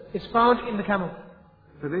is found in the camel.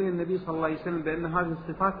 فبين النبي صلى الله عليه وسلم بأن هذه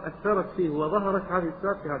الصفات أثرت فيه وظهرت هذه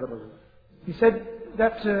الصفات في هذا الرجل. He said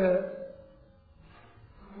that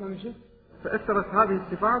فأثرت هذه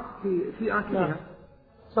الصفات في آكلها.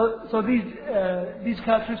 So these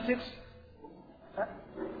characteristics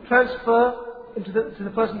transfer to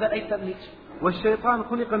the person that ate that meat. والشيطان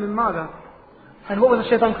خلق من ماذا؟ And what was the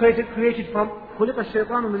shaitan created from? خلق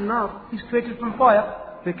الشيطان من نار. He's created from fire.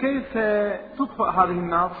 فكيف تطفأ هذه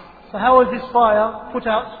النار؟ So how is this fire put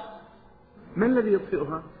out? من الذي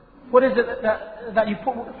يطفئها؟ What is it that you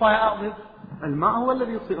put fire out with? الماء هو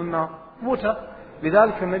الذي يطفئ النار. Water.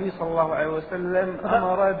 لذلك النبي صلى الله عليه وسلم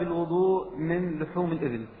أمر بالوضوء من لحوم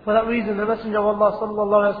الإبل. For that reason, the Messenger of Allah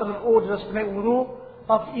sallallahu alaihi wasallam ordered us to make wudu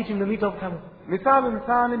after eating the meat of camel. مثال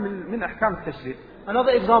ثاني من أحكام التشريع.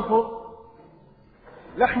 Another example,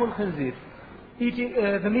 لحم الخنزير. eating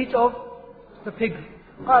the meat of the pig.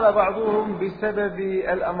 قال بعضهم بسبب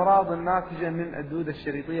الأمراض الناتجة من الدودة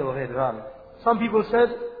الشريطية وغير ذلك. Some people said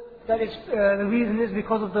that the reason is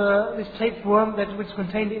because of this tapeworm which is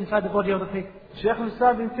contained inside the body of the pig. شيخ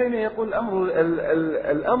الإسلام ابن تيمية يقول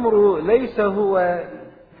الأمر ليس هو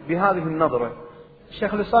بهذه النظرة.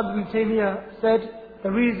 Shaykh al-Islam ibn Taymiyyah said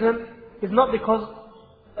the reason is not because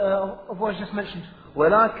of what I just mentioned.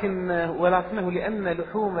 ولكنه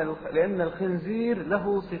لأن الخنزير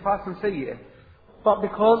له صفات سيئة. But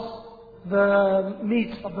because the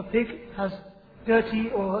meat of the pig has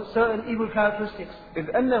dirty or certain evil characteristics.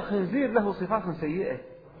 إذ أن الخنزير له صفات سيئة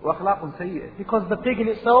وأخلاق سيئة. Because the pig in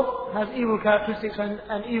itself has evil characteristics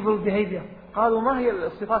and evil behavior. قالوا ما هي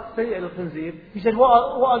الصفات السيئة للخنزير؟ He said, what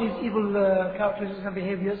are these evil characteristics and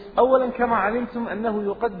behaviors? أولا كما علمتم أنه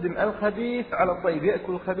يقدم الخبيث على الطيب،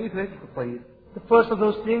 يأكل الخبيث ويترك الطيب. The first of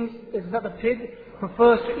those things is that the pig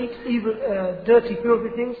prefers to eat evil, dirty, filthy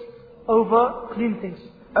things over clean things.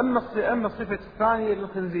 أما الصفة الثانية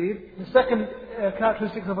للخنزير، the second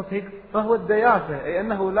characteristic of a pig, فهو الدياثة، أي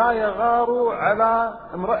أنه لا يغار على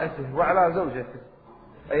امرأته وعلى زوجته،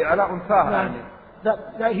 أي على أنثاها يعني.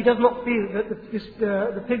 That he does not feel,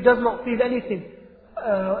 the pig does not feel anything,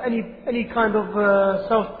 any kind of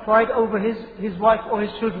self-pride over his wife or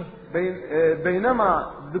his children.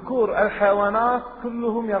 بينما ذكور الحيوانات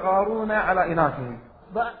كلهم يغارون على إناثهم.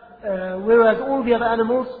 But whereas all the other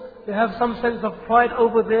animals, they have some sense of pride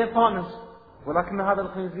over their partners. ولكن هذا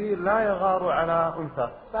الخنزير لا يغار على أنثى.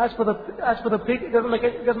 As for the pig, it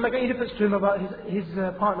doesn't make any difference to him about his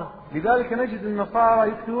partner. لذلك نجد النصارى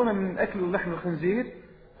يكثرون من أكل لحم الخنزير.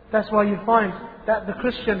 That's why you find that the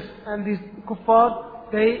Christians and these kuffar,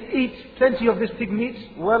 they eat plenty of this pig meat.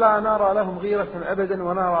 ولا نرى لهم غيرة أبدا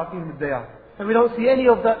ونرى فيهم الدياثة. And we don't see any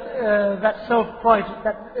of that self-pride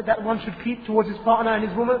that one should keep towards his partner and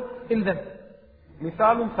his woman in them.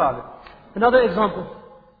 مثال ثالث. Another example.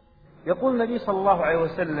 يقول النبي صلى الله عليه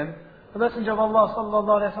وسلم The Messenger of Allah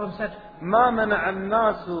sallallahu alaihi wasallam said, ما منع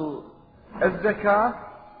الناس الزكاة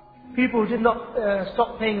people did not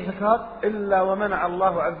stop paying zakat إلا ومنع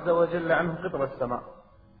الله عز وجل عنهم قطر السماء،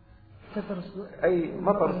 أي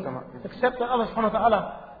مطر السماء. except that Allah subhanahu wa ta'ala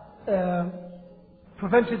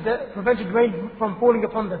prevented rain from falling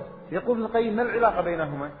upon them. يقول ابن القيم ما العلاقة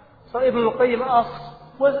بينهما؟ So Ibn al-Qayyim asks,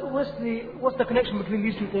 what's the connection between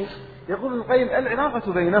these two things? يقول ابن القيم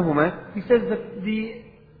العلاقة بينهما. He says that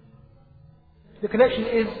the connection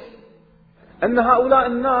is أن هؤلاء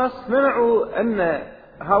الناس أن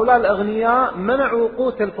هؤلاء الأغنياء منعوا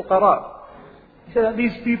قوت الفقراء. He said that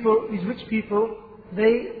these rich people,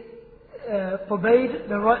 they forbade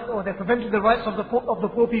the right, or they prevented the rights of the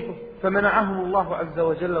poor people. فمنعهم الله عز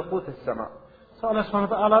وجل قوت السماء. So Allah subhanahu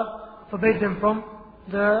wa ta'ala forbade them from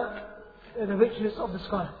the richness of the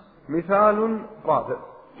sky. مثال رابع.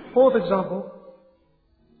 Fourth example,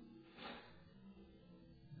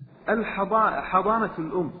 حضانة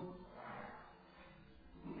الأم.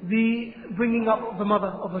 the bringing up of the mother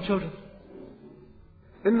of her children.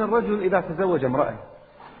 إن الرجل إذا تزوج امرأة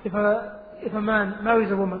If a man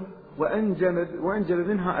marries a woman وأنجب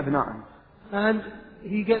منها أبناء and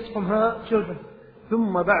he gets from her children,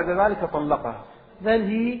 ثم بعد ذلك طلقها, then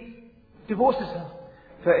he divorces her.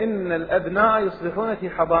 فإن الأبناء يصبحون في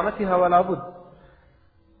حضانتها ولا بد.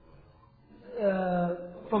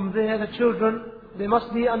 From there, the children, they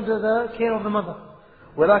must be under the care of the mother.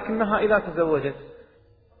 ولكنها إذا تزوجت,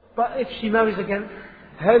 But if she marries again,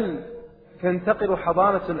 هل تنتقل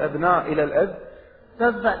حضانة الأبناء إلى الأب؟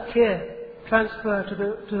 does that care transfer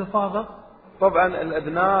to the father? طبعا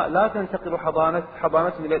الأبناء لا تنتقل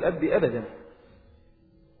حضانتهم إلى الأب أبدا.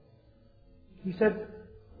 He said,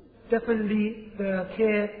 definitely the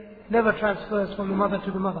care never transfers from the mother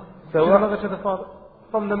to the mother, from the mother to the father,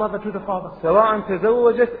 from the mother to the father. سواء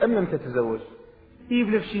تزوجت أم لم تتزوج.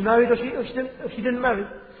 Even if she married or she didn't marry.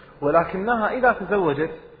 ولكنها إذا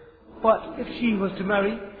تزوجت, But if she was to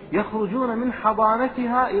marry, يخرجون من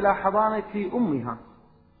حضانتها إلى حضانة أمها.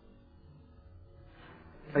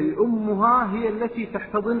 أي أمها هي التي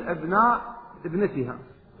تحتضن أبناء ابنتها.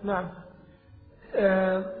 نعم.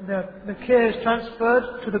 The care is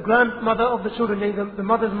transferred to the grandmother of the children, the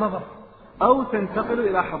mother's mother. أو تنتقل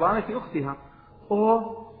إلى حضانة أختها.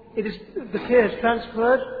 Or the care is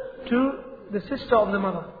transferred to the sister of the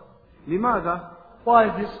mother. لماذا؟ Why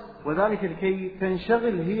is this? وذلك لكي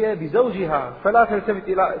تنشغل هي بزوجها فلا تلتفت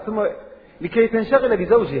إلى ثم لكي تنشغل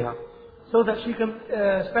بزوجها. So that she can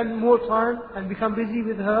spend more time and become busy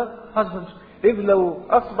with her husband. إذ لو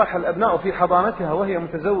أصبح الأبناء في حضانتها وهي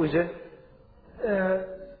متزوجة,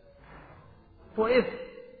 for if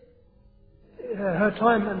her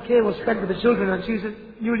time and care was spent with the children and she is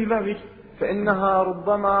newly married, فإنها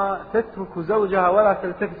ربما تترك زوجها ولا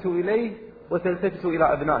تلتفت إليه وتلتفت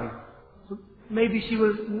إلى أبنائها. maybe she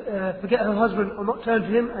will forget her husband or not turn to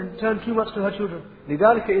him and turn too much to her children.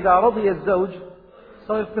 لذلك إذا رضي الزوج,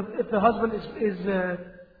 so if the husband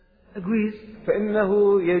agrees,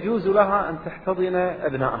 فإنه يجوز لها أن تحتضن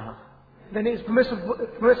أبنائها. then it is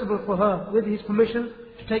permissible for her, with his permission,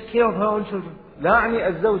 to take care of her own children. لا أعني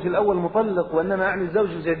الزوج الأول مطلق, وإنما أعني الزوج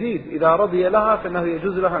الجديد إذا رضي لها فإنه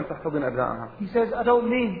يجوز لها أن تحتضن أبنائها. He says, I don't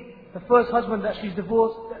mean the first husband that she's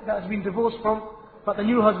divorced, that has been divorced from, but the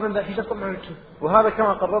new husband that she just got married to. وهذا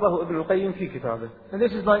كما قرره ابن القيم في كتابه. And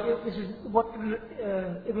this is what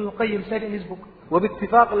Ibn al-Qayyim said in his book.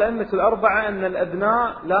 وباتفاق الأئمة الأربعة أن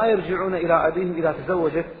الأبناء لا يرجعون إلى أبيهم إذا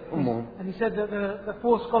تزوجت أمهم. And he said that the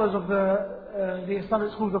four scholars of the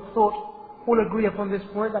Islamic schools of thought all agree upon this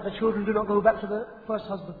point, that the children do not go back to the first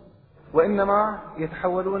husband. وإنما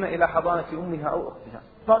يتحولون إلى حضانة أمها أو أختها.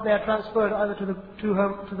 But they are transferred either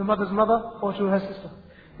to the mother's mother or to her sister.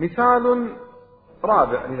 مثال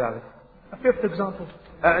رابع لذلك. A fifth example.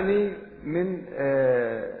 أعني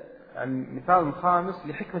عن مثال خامس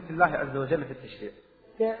لحكمة الله عز وجل في التشريع.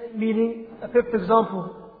 Meaning a fifth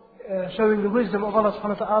example showing the wisdom of Allah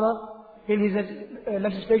subhanahu wa ta'ala in his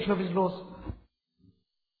legislation of his laws.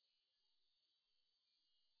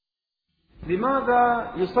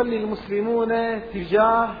 لماذا يصلي المسلمون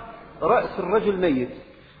تجاه رأس الرجل ميت؟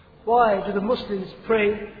 Why do the Muslims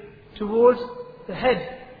pray towards the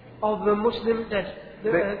head of the Muslim dead,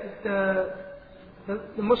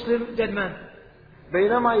 the Muslim dead man?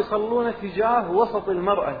 بينما يصلون تجاه وسط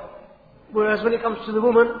المرأة. Whereas when it comes to the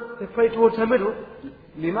woman, they pray towards her middle.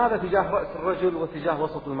 لماذا تجاه رأس الرجل وتجاه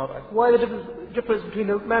وسط المرأة؟ Why the difference between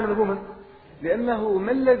the man and the woman? لأنه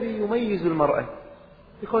ما الذي يميز المرأة؟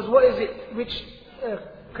 Because what is it which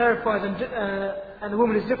clarifies and the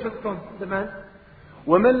woman is different from the man?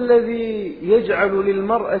 وما الذي يجعل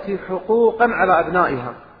للمرأة حقوقا على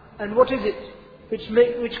أبنائها؟ And what is it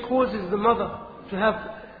which causes the mother to have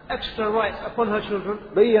extra rights upon her children?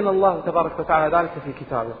 بين الله تبارك وتعالى ذلك في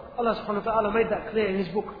كتابه. Allah subhanahu wa ta'ala made that clear in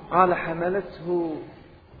his book. قال حملته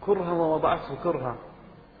كرها ووضعته كرها.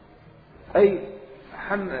 أي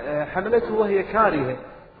حملته وهي كارهة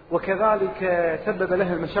وكذلك سبب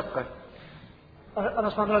لها المشقة.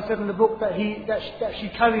 Allah subhanahu wa ta'ala said in the book that she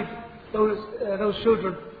carried those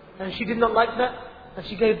children and she did not like that, and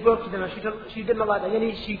she gave birth to them and she did not like that.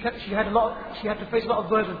 Yani she had to face a lot of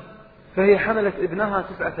burden. فهي حملت ابنها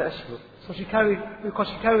 9 أشهر. So because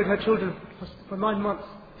she carried her children for 9 months.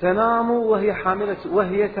 تنام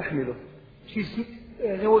وهي تحمله.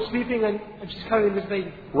 They were sleeping and she's carrying this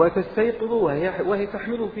baby. وتستيقظ وهي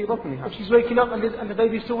تحمله في بطنها. And she's waking up and the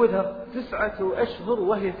baby is still with her. 9 أشهر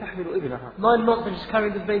وهي تحمل ابنها. 9 months and she's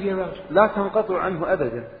carrying this baby around. لا تنقطع عنه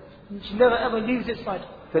أبدا. She never ever leaves its side.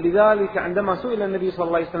 فلذلك عندما سئل النبي صلى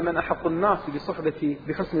الله عليه وسلم من أحق الناس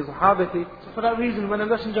بحسن صحابتي. So for that reason, when the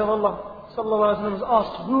Messenger of Allah sallallahu alaihi wasallam was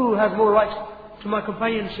asked, who has more right to my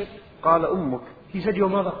companionship? قال أمك. He said, your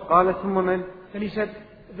mother. قال ثم من؟ Then he said,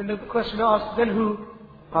 then the questioner asked, then who?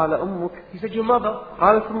 قال أمك. He said, your mother.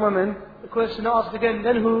 قال ثم من؟ The questioner asked again,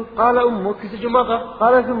 then who? قال أمك. He said, your mother.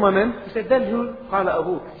 قال ثم من؟ He said, then who? قال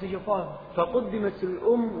أبوك. He said, your father. فقدمت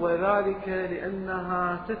الأم وذلك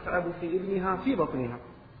لأنها تتعب في ابنها في بطنها.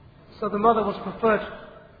 So the mother was preferred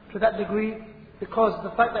to that degree because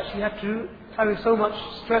the fact that she had to carry so much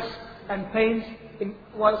stress and pains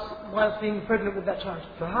whilst being pregnant with that child.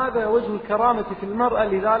 فهذا وجه الكرامة في المرأة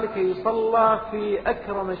لذلك يصلى في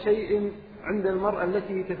أكرم شيء عند المرأة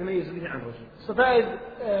التي تتميز به عن الرجل. So that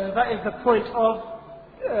is the point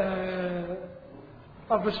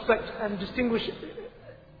of respect and distinguish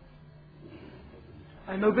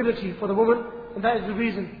and nobility for the woman, and that is the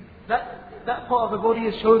reason that part of the body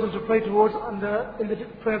is chosen to pray towards in the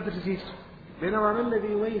prayer of the deceased. بينما ما الذي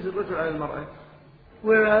يميز الرجل على المرأة؟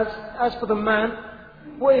 Whereas, as for the man,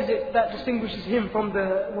 what is it that distinguishes him from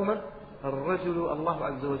the woman? الرجل الله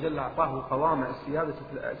عز وجل أعطاه قوامة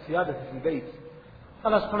السيادة في البيت.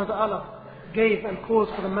 Allah subhanahu wa ta'ala gave and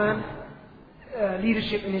caused for the man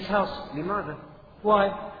leadership in his house. لماذا؟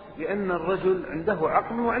 Why? لأن الرجل عنده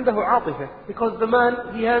عقل وعنده عاطفة. Because the man,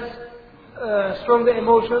 he has stronger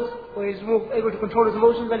emotions, or he's more able to control his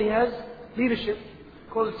emotions, than he has leadership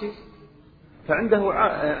qualities. فعنده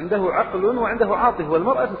عقل وعنده عاطفة،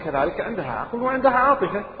 والمرأة كذلك عندها عقل وعندها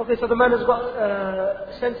عاطفة. Okay, so the man has got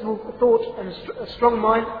a sensible thought and a strong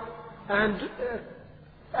mind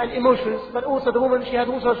and emotions, but also the woman, she has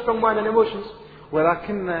also a strong mind and emotions.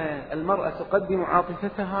 ولكن المرأة تقدم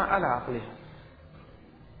عاطفتها على عقلها.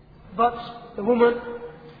 But the woman,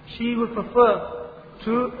 she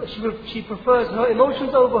prefers her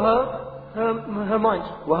emotions over her mind.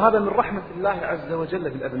 وهذا من رحمة الله عز وجل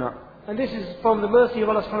بالأبناء. And this is from the mercy of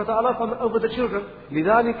Allah subhanahu wa ta'ala over the children.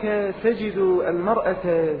 لذلك تجد المرأة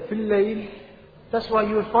في الليل. That's why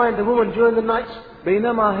you will find the woman during the night.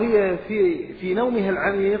 بينما هي في نومها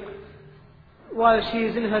العميق. While she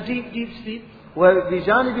is in her deep sleep.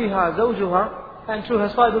 وبجانبها زوجها. And to her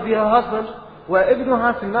side will be her husband.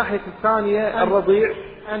 وابنها في الناحية الثانية الرضيع.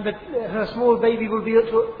 And her small baby will be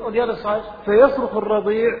on the other side. فيصرخ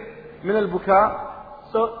الرضيع من البكاء.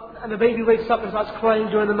 And the baby wakes up and starts crying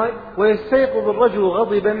during the night. ويستيقظ الرجل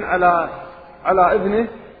غضبا على ابنه.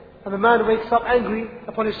 And the man wakes up angry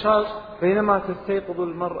upon his child. بينما تستيقظ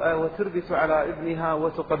المرأة وتربت على ابنها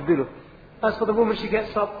وتقبله. As for the woman, she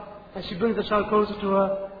gets up and she brings the child closer to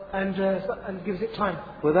her and gives it time.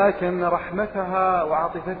 وذلك أن رحمتها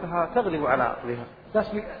وعاطفتها تغلب على عقلها.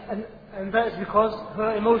 And that is because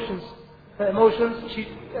her emotions she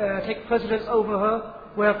take precedence over her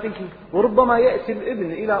way of thinking. وربما يأتي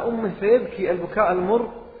الابن إلى أمه فيبكي البكاء المر.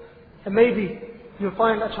 And maybe you'll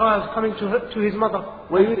find a child coming to his mother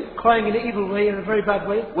crying in an evil way, in a very bad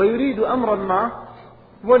way. ويريد أمرا ما,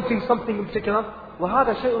 wanting something in particular.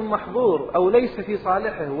 وهذا شيء محظور أو ليس في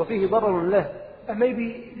صالحه وفيه ضرر له. And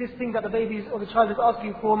maybe this thing that the baby or the child is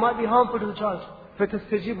asking for might be harmful to the child.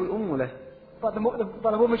 فتستجيب الأم له. But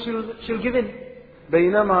the woman she'll give in.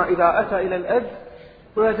 بينما إذا أتى إلى الأب,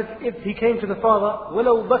 whereas if he came to the father,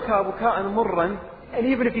 ولو بكى بكاء مرا, and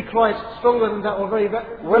even if he cried stronger than that or very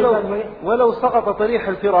bad way, ولو سقط طريح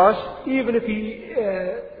الفراش, even if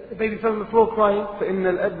the baby fell on the floor crying, فإن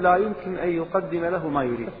الأب لا يمكن أن يقدم له ما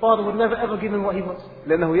يريد. The father would never ever give him what he wants.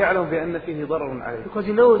 لأنه يعلم بأن فيه ضرر عليه. Because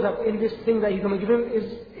he knows that in this thing that he's going to give him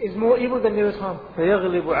is more evil than there is harm.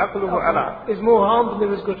 فيغلب عقله على عقله. Is more harm than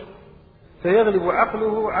there is good. فيغلب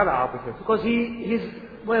عقله على عاطفته. Because his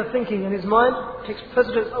way of thinking and his mind takes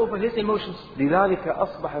precedence over his emotions. لذلك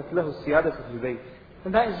أصبحت له السيادة في البيت.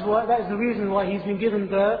 And that is the reason why he's been given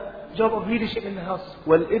the job of leadership in the house.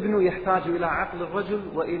 والابن يحتاج إلى عقل الرجل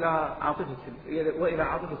وإلى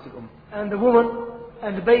عاطفة الأم. And the woman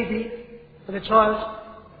and the baby and the child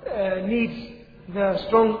needs the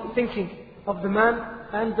strong thinking of the man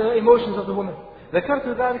and the emotions of the woman. ذكرت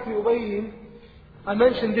ذلك لأبين. I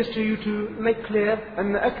mentioned this to you to make clear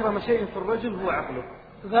أن أكرم شيء في الرجل هو عقله.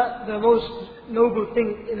 That the most noble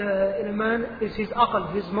thing in a man is his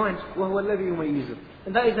aql, his mind. وهو الذي يميزه.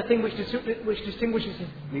 And that is the thing which distinguishes him.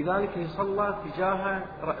 لذلك يصلى تجاه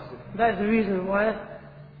رأسه. That is the reason why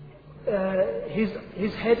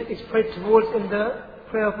his head is prayed towards in the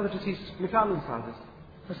prayer for the deceased. مثال سادس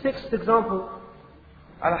The sixth example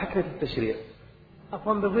على حكمة التشريع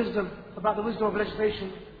upon the wisdom, about the wisdom of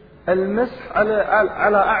legislation, المسح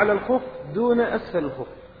على أعلى الخف دون أسفل الخف.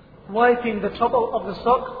 wiping the top of the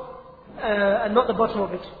sock and not the bottom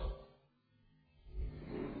of it.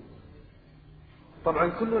 طبعا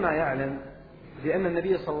كلنا يعلم بأن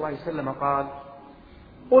النبي صلى الله عليه وسلم قال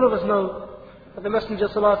All of us know that the Messenger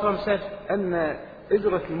ﷺ said أن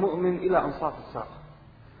إزرة المؤمن إلى أنصاف الساق،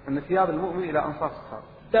 أن ثياب المؤمن إلى أنصاف الساق.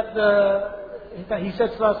 that he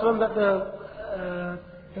said ﷺ that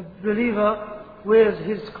the believer wears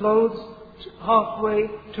his clothes halfway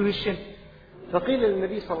to his shin. فقيل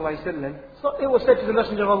للنبي صلى الله عليه وسلم So it was said to the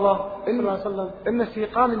Messenger of Allah ﷺ, إن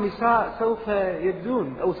سيقان النساء سوف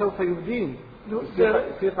يبدون أو سوف يبدين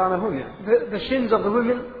سيقانهن يعني. the shins of the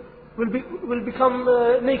women will become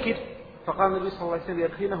naked. فقال النبي صلى الله عليه وسلم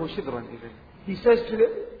يدخينه شبرا إذن. He said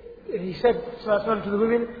ﷺ to the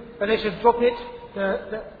women that they should drop it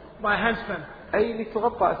by handspan, أي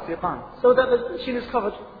لتغطى السيقان. so that the shin is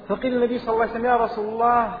covered. فقيل النبي صلى الله عليه وسلم يا رسول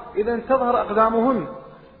الله إذا تظهر أقدامهن.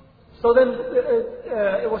 So then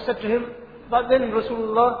it was said to him, but then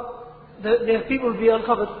Rasulullah, their feet will be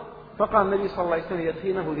uncovered. فقال النبي صلى الله عليه وسلم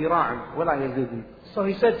يدخينه ذراعا ولا يزيدن. So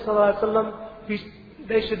he said, sallallahu alaihi wasallam,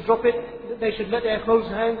 they should drop it, they should let their clothes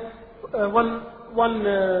hang one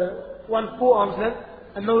forearm's length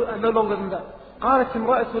and no longer than that. قالت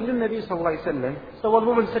امرأة للنبي صلى الله عليه وسلم So one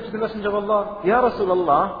woman said to the Messenger of Allah, يا رسول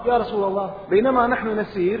الله Ya Rasulullah, بينما نحن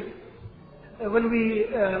نسير when we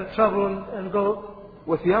travel and go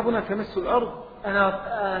وثيابنا تمس الأرض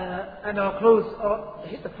and our clothes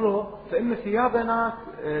hit the floor, فإن ثيابنا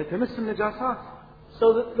تمس النجاسات.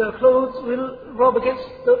 so that the clothes will rub against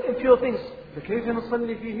the impure things. فكيف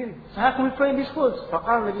نصلي فيهن؟ So how can we pray in these clothes?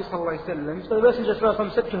 فقال النبي صلى الله عليه وسلم So the Messenger sallallahu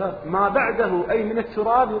alaihi wasallam said to her, ما بعده أي من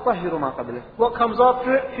التراب يطهر ما قبله. what comes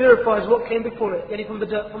after it purifies what came before it, yani from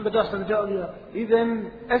the dust and the dirt of the earth.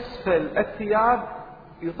 إذن أسفل الثياب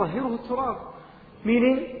يطهره التراب.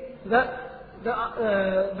 Meaning that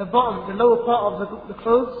the bottom, the lower part of the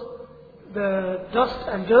clothes, the dust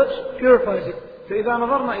and dirt purifies it. فإذا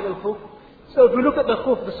نظرنا إلى الخف So if we look at the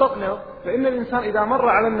khuf, the sock now, فإن الإنسان إذا مر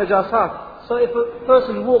على النجاسات so if a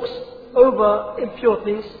person walks over impure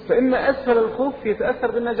things, فإن أسفل الخف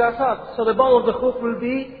يتأثر بالنجاسات. so the bottom of the khuf will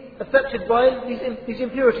be affected by these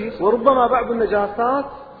impurities, وربما بعض النجاسات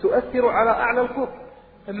تؤثر على أعلى الخف.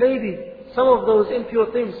 and maybe some of those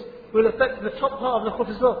impure things will affect the top part of the khuf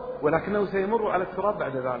as well. ولكنه سيمر على التراب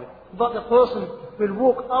بعد ذلك. But the person will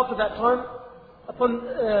walk after that time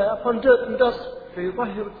upon dirt and dust,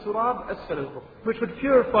 فيطهر التراب أسفل الخف. which would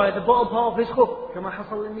purify the bottom part of his khuf, كما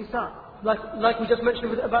حصل للنساء. like we just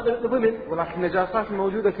mentioned about the women. ولكن النجاسات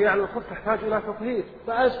الموجودة في أعلى الخف تحتاج إلى تطهير.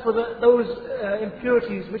 But as for those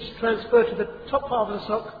impurities which transfer to the top part of the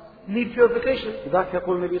sock, need purification. لذلك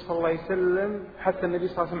يقول النبي صلى الله عليه وسلم حتى النبي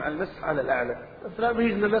صلى الله عليه وسلم على المسح على الأعلى. For that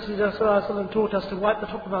reason, the Messenger ﷺ taught us to wipe the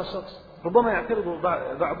top of our socks. ربما يعترض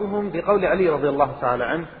بعضهم بقول علي رضي الله تعالى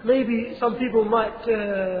عنه. Maybe some people might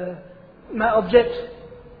object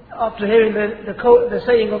after hearing the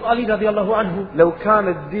saying of Ali radiallahu anhu. لو كان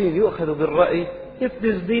الدين يؤخذ بالرأي If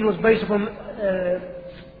this deen was based upon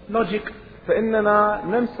logic, فإننا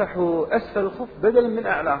نمسح أسفل الخف بدلا من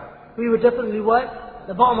أعلاه. we would definitely wipe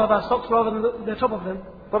the bottom of our socks rather than the top of them.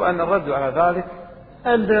 طبعا الرد على ذلك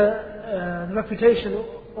And the refutation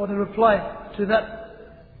or the reply to that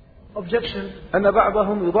objection, أن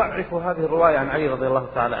بعضهم يضعف هذه الرواية عن علي رضي الله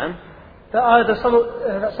تعالى عنه. that either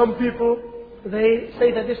some people, they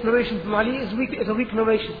say that this narration from Ali is a weak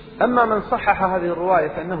narration. أما من صحح هذه الرواية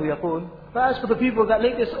فإنه يقول But as for the people that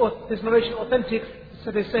make this narration authentic,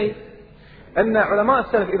 so they say أن علماء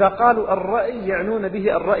السلف إذا قالوا الرأي يعنون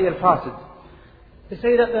به الرأي الفاسد. They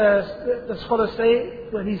say that the scholars say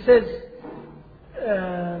when he says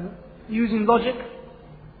using logic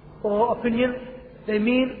or opinion, they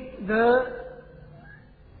mean the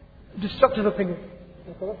destructive opinion.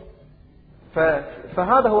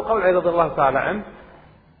 فهذا هو قول علي رضي الله تعالى عنه.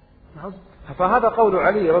 فهذا قول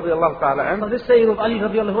علي رضي الله تعالى عنه. So this saying of Ali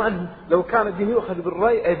radiallahu anhu, لو كان الدين يؤخذ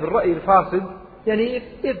بالرأي أي بالرأي الفاسد. يعني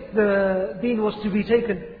if the deen was to be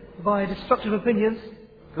taken by destructive opinions,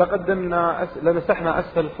 لمسحنا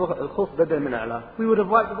أسفل الخف بدل من أعلاه. we would have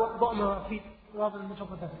wiped the bottom of our feet rather than the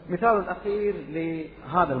top of them. مثال أخير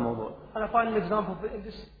لهذا الموضوع. And a final example in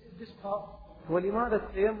this part. هو لماذا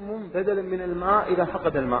التيمم بدلا من الماء إذا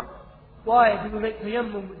فقد الماء؟ Why do we make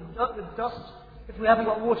tayammum with dust if we haven't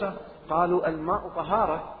got water? قالوا الماء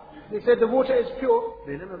طهارة. They said the water is pure.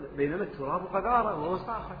 بينما التراب قذارة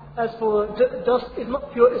ووساخة. As for dust, it's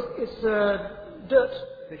not pure, it's dirt.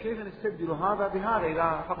 فكيف نستبدل هذا بهذا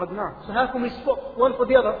إذا فقدناه؟ So how can we swap one for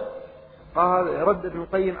the other? قال رد ابن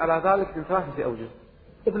القيم على ذلك من 3 أوجه.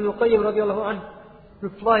 Ibn al-Qayyim radiallahu anhu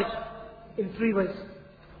replied in 3 ways.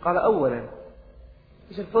 قال أولا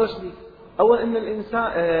He said, firstly, أولا أن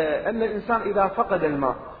الإنسان إذا فقد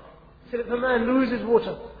الماء he said if a man loses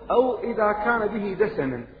water, أو إذا كان به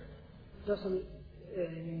دسما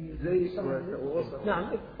زيت نعم,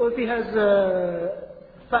 or if he has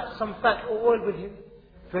some fat or oil with him,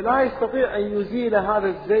 فلا يستطيع أن يزيل هذا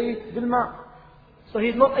الزيت بالماء. so he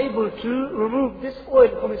is not able to remove this oil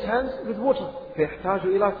from his hands with water. فيحتاج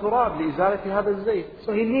إلى تراب لإزالة هذا الزيت.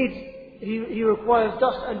 So he requires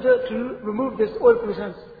dust and dirt to remove this oil from his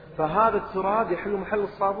hands. فهذا التراب يحل محل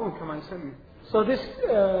الصابون كما يسمى. So this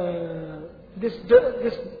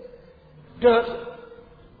dirt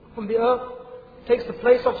from the earth takes the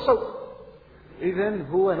place of soap. إذن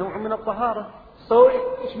هو نوع من الطهارة. So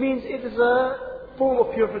it means it is a form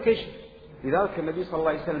of purification. لذلك النبي صلى الله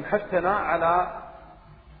عليه وسلم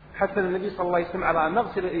حثنا النبي صلى الله عليه وسلم على أن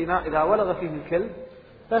نغسل الإناء إذا ولغ فيه الكلب.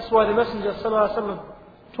 That's why the Messenger صلى الله عليه وسلم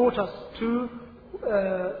taught us to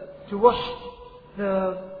wash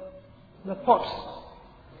the pots.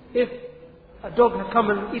 If a dog had come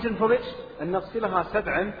and eaten from it, أن نغسلها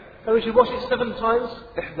 7 so we should wash it 7 times.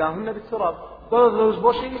 إحداهن بالتراب. One of those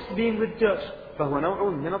washings being with dirt, فهو نوع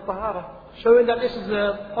من الطهارة. showing that this is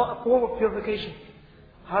a form of purification.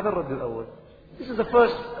 هذا الرد الأول. This is the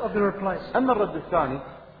first of the replies. أما الرد الثاني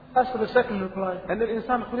As for the second reply, أن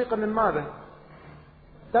الإنسان خلق من ماذا؟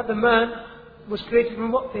 that the man was created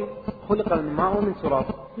from what thing? خلق من ماء ومن تراب.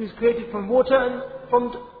 He was created from water and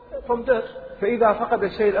from dirt. فإذا فقد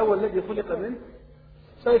الشيء الأول الذي خلق منه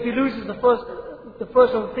So if he loses the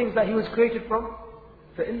first of the things that he was created from,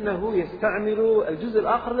 فإنه يستعمل الجزء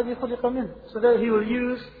الآخر الذي خلق منه. so then he will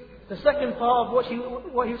use the second part of what he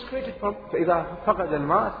was created from. فإذا فقد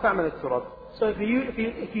الماء استعمل التراب. So if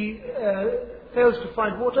he fails to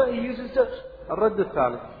find water, he uses dirt. الرد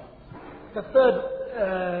الثالث The third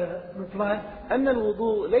reply, أن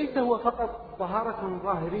الوضوء ليس هو فقط طهارة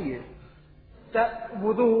ظاهرية. that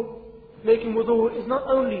making wudu is not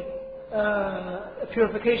only a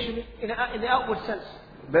purification in the outward sense,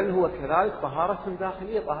 بل هو كذلك طهارة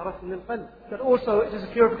داخلية طهارة للقلب. but also it is a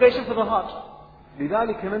purification for the heart.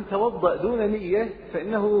 لذلك من توضأ دون نية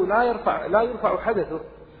فإنه لا يرفع حدثه.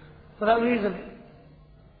 For that reason,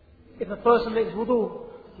 if a person makes wudu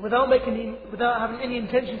without having any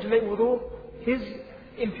intention to make wudu, his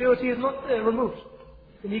impurity is not removed,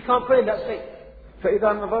 and he can't pray in that state.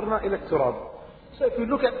 فإذا نظرنا إلى التراب. So if we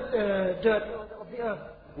look at dirt of the earth,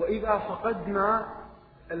 وإذا فقدنا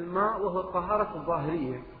الماء وهو الطهارة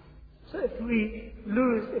الظاهرية. so if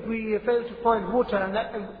we fail to find water,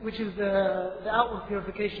 which is the outward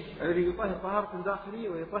purification, الذي يطهر طهارة داخلية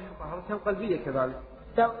ويطهر طهارة قلبية كذلك.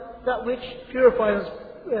 that which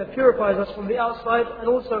purifies us from the outside and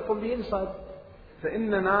also from the inside.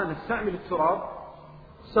 فإننا نستعمل التراب.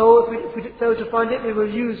 So if we fail to find it, we will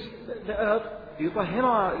use the earth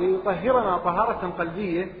ليطهرنا طهارة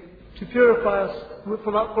قلبية. to purify us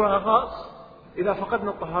for our hearts. إذا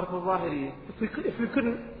فقدنا الطهارة الظاهرية. If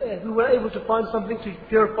we were able to find something to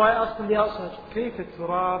purify us from the outside. كيف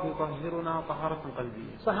التراب يطهرنا طهارة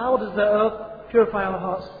قلبية؟ So how does the earth purify our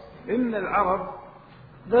hearts? إن العرب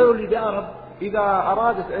Verily the Arab, إذا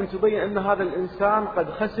أرادت أن تبين أن هذا الإنسان قد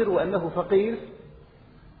خسر وأنه فقير.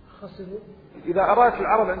 إذا أرادت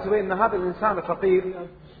العرب أن تبين أن هذا الإنسان فقير.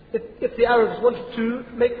 If the Arabs wanted to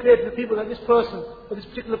make clear to the people that this person, or this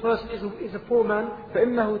particular person is a poor man,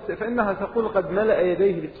 فإنها تقول قد ملأ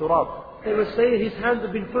يديه بالتراب. they would say his hands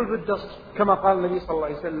have been filled with dust. كما قال النبي صلى الله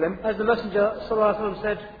عليه وسلم. As the Messenger صلى الله عليه وسلم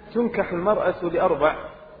said, تنكح المرأة لأربع.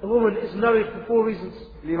 a woman is married for 4 reasons.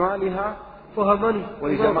 لمالها. For her money.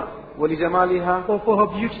 ولجمالها. Or for her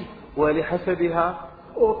beauty. ولحسبها.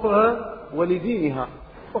 Or for her. ولدينها.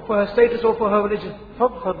 Or for her status or for her religion.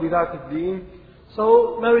 فاظفر بذات الدين.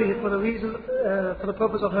 So marry her for the reason, for the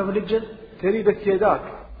purpose of her religion. تربت يداك.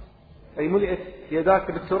 أي ملئت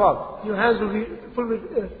يداك بالتراب. Your hands will be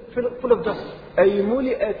full of dust. أي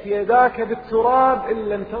ملئت يداك بالتراب إن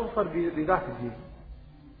لم تظفر بذات الدين.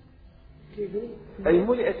 أي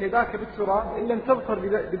ملئت يداك بالتراب إن لم تظفر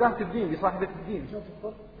بذات الدين بصاحبة الدين.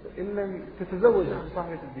 إن لم تتزوج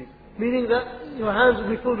بصاحبة الدين. Meaning that your hands will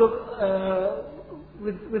be filled up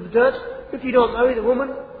with dirt if you don't marry the woman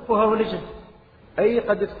for her religion. أي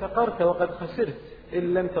قد افتقرت وقد خسرت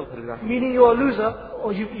إن لم تظفر ذلك. Meaning you are a loser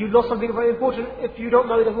or you lost something very important if you don't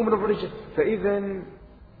marry the woman of religion. فإذا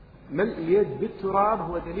ملء اليد بالتراب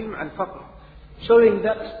هو دليل على الفقر. Showing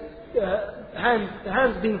that the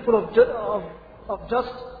hands being full of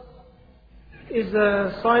dust is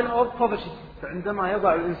a sign of poverty. فعندما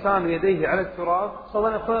يضع الإنسان يديه على التراب So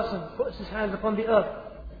when a person puts his hands upon the earth,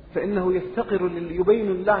 فإنه يفتقر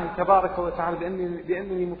يبين الله تبارك وتعالى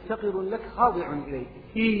بأنني مفتقر لك خاضع إليك.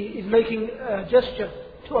 he is making a gesture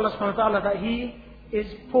to Allah subhanahu wa ta'ala that he is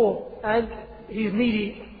poor and he is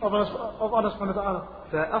needy of Allah subhanahu wa ta'ala.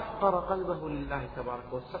 فأفقر قلبه لله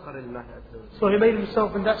تبارك وافتقر لله عز وجل. So he made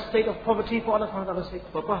himself in that state of poverty for Allah subhanahu wa ta'ala's sake.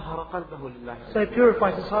 فطهر قلبه لله. So he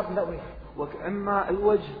purifies his heart in that way. وأما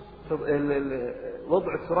الوجه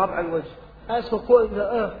وضع التراب على الوجه. As for putting the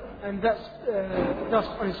earth and that's dust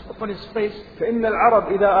upon his face. فإن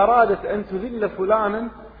العرب إذا أرادت أن تذل فلانا.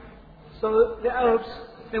 So the Arabs,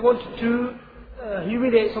 they wanted to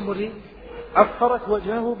humiliate somebody. أفقرت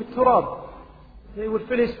وجهه بالتراب. They would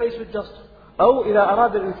fill his face with dust. أو إذا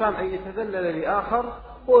أراد الإنسان أن يتذلل لآخر.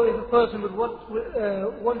 Or if a person would want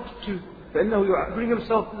to فإنه bring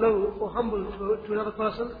himself low or humble to another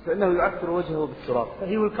person. فإنه يعثر وجهه بالتراب.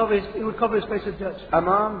 He would cover his face with dirt.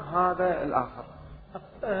 أمام هذا الآخر.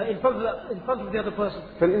 In front of the other person.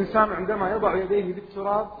 فالإنسان عندما يضع يديه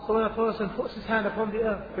بالتراب. So when a person puts his hand upon the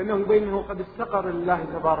earth. فإنه يبين أنه قد افتقر لله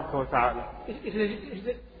تبارك وتعالى. It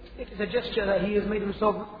is a gesture that he has made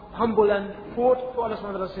himself humble and poor for Allah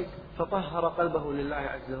subhanahu wa ta'ala's sake. فطهر قلبه لله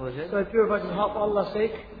عز وجل. So he purifies his heart for Allah's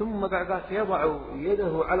sake. ثم بعد ذلك يضع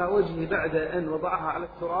يده على وجهه بعد أن وضعها على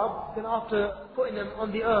التراب. Then after putting them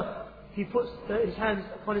on the earth, he puts his hands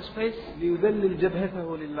upon his face. ليذلل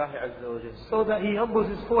جبهته لله عز وجل. So that he humbles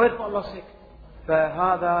his forehead for Allah's sake.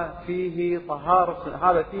 فهذا فيه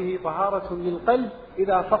طهارة للقلب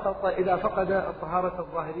إذا فقد الطهارة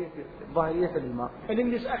الظاهرية للماء. And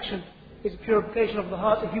in this action is purification of the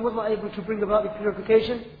heart if he was not able to bring about the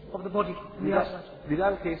purification of the body in the outside.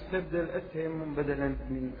 بذلك يستبدل التيمم بدلا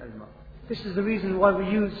من الماء. This is the reason why we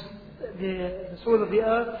use the soil of the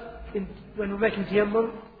earth when we're making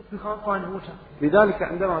tayammum if we can't find water. لذلك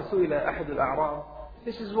عندما سئل أحد الأعراب.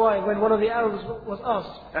 This is why when one of the Arabs was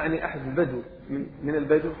asked. يعني أحد البدو من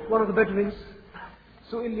البدو. One of the Bedouins.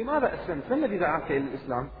 سئل لماذا أسلمت؟ ما الذي دعاك إلى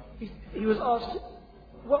الإسلام؟ He was asked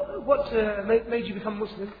what made you become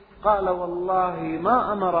Muslim? قال والله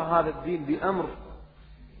ما أمر هذا الدين بأمر.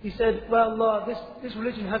 He said, well, Allah, this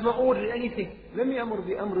religion has not ordered anything. لم يأمر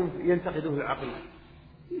بأمر ينتقده العقل.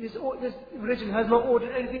 This religion has not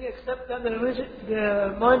ordered anything except that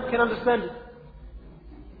the mind can understand it.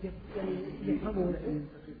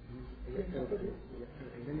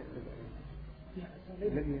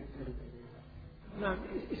 No,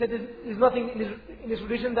 he said there's nothing in this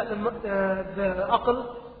religion that the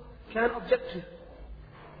aql can object to.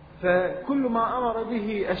 فكل ما أمر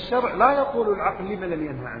به الشرع لا يقول العقل لما لم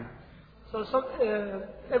ينهى عنه. So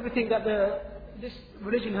everything that this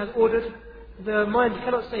religion has ordered, the mind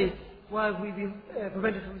cannot say why have we been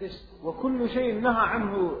prevented from this. وكل شيء نهى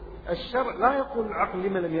عنه الشرع لا يقول العقل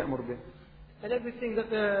لما لم يأمر به. And everything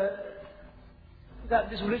that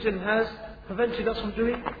this religion has prevented us from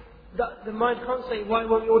doing, that the mind can't say why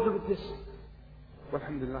won't we order with this.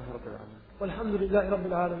 والحمد لله رب العالمين. والحمد لله رب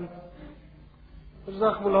العالمين.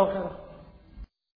 جزاكم الله خيرا.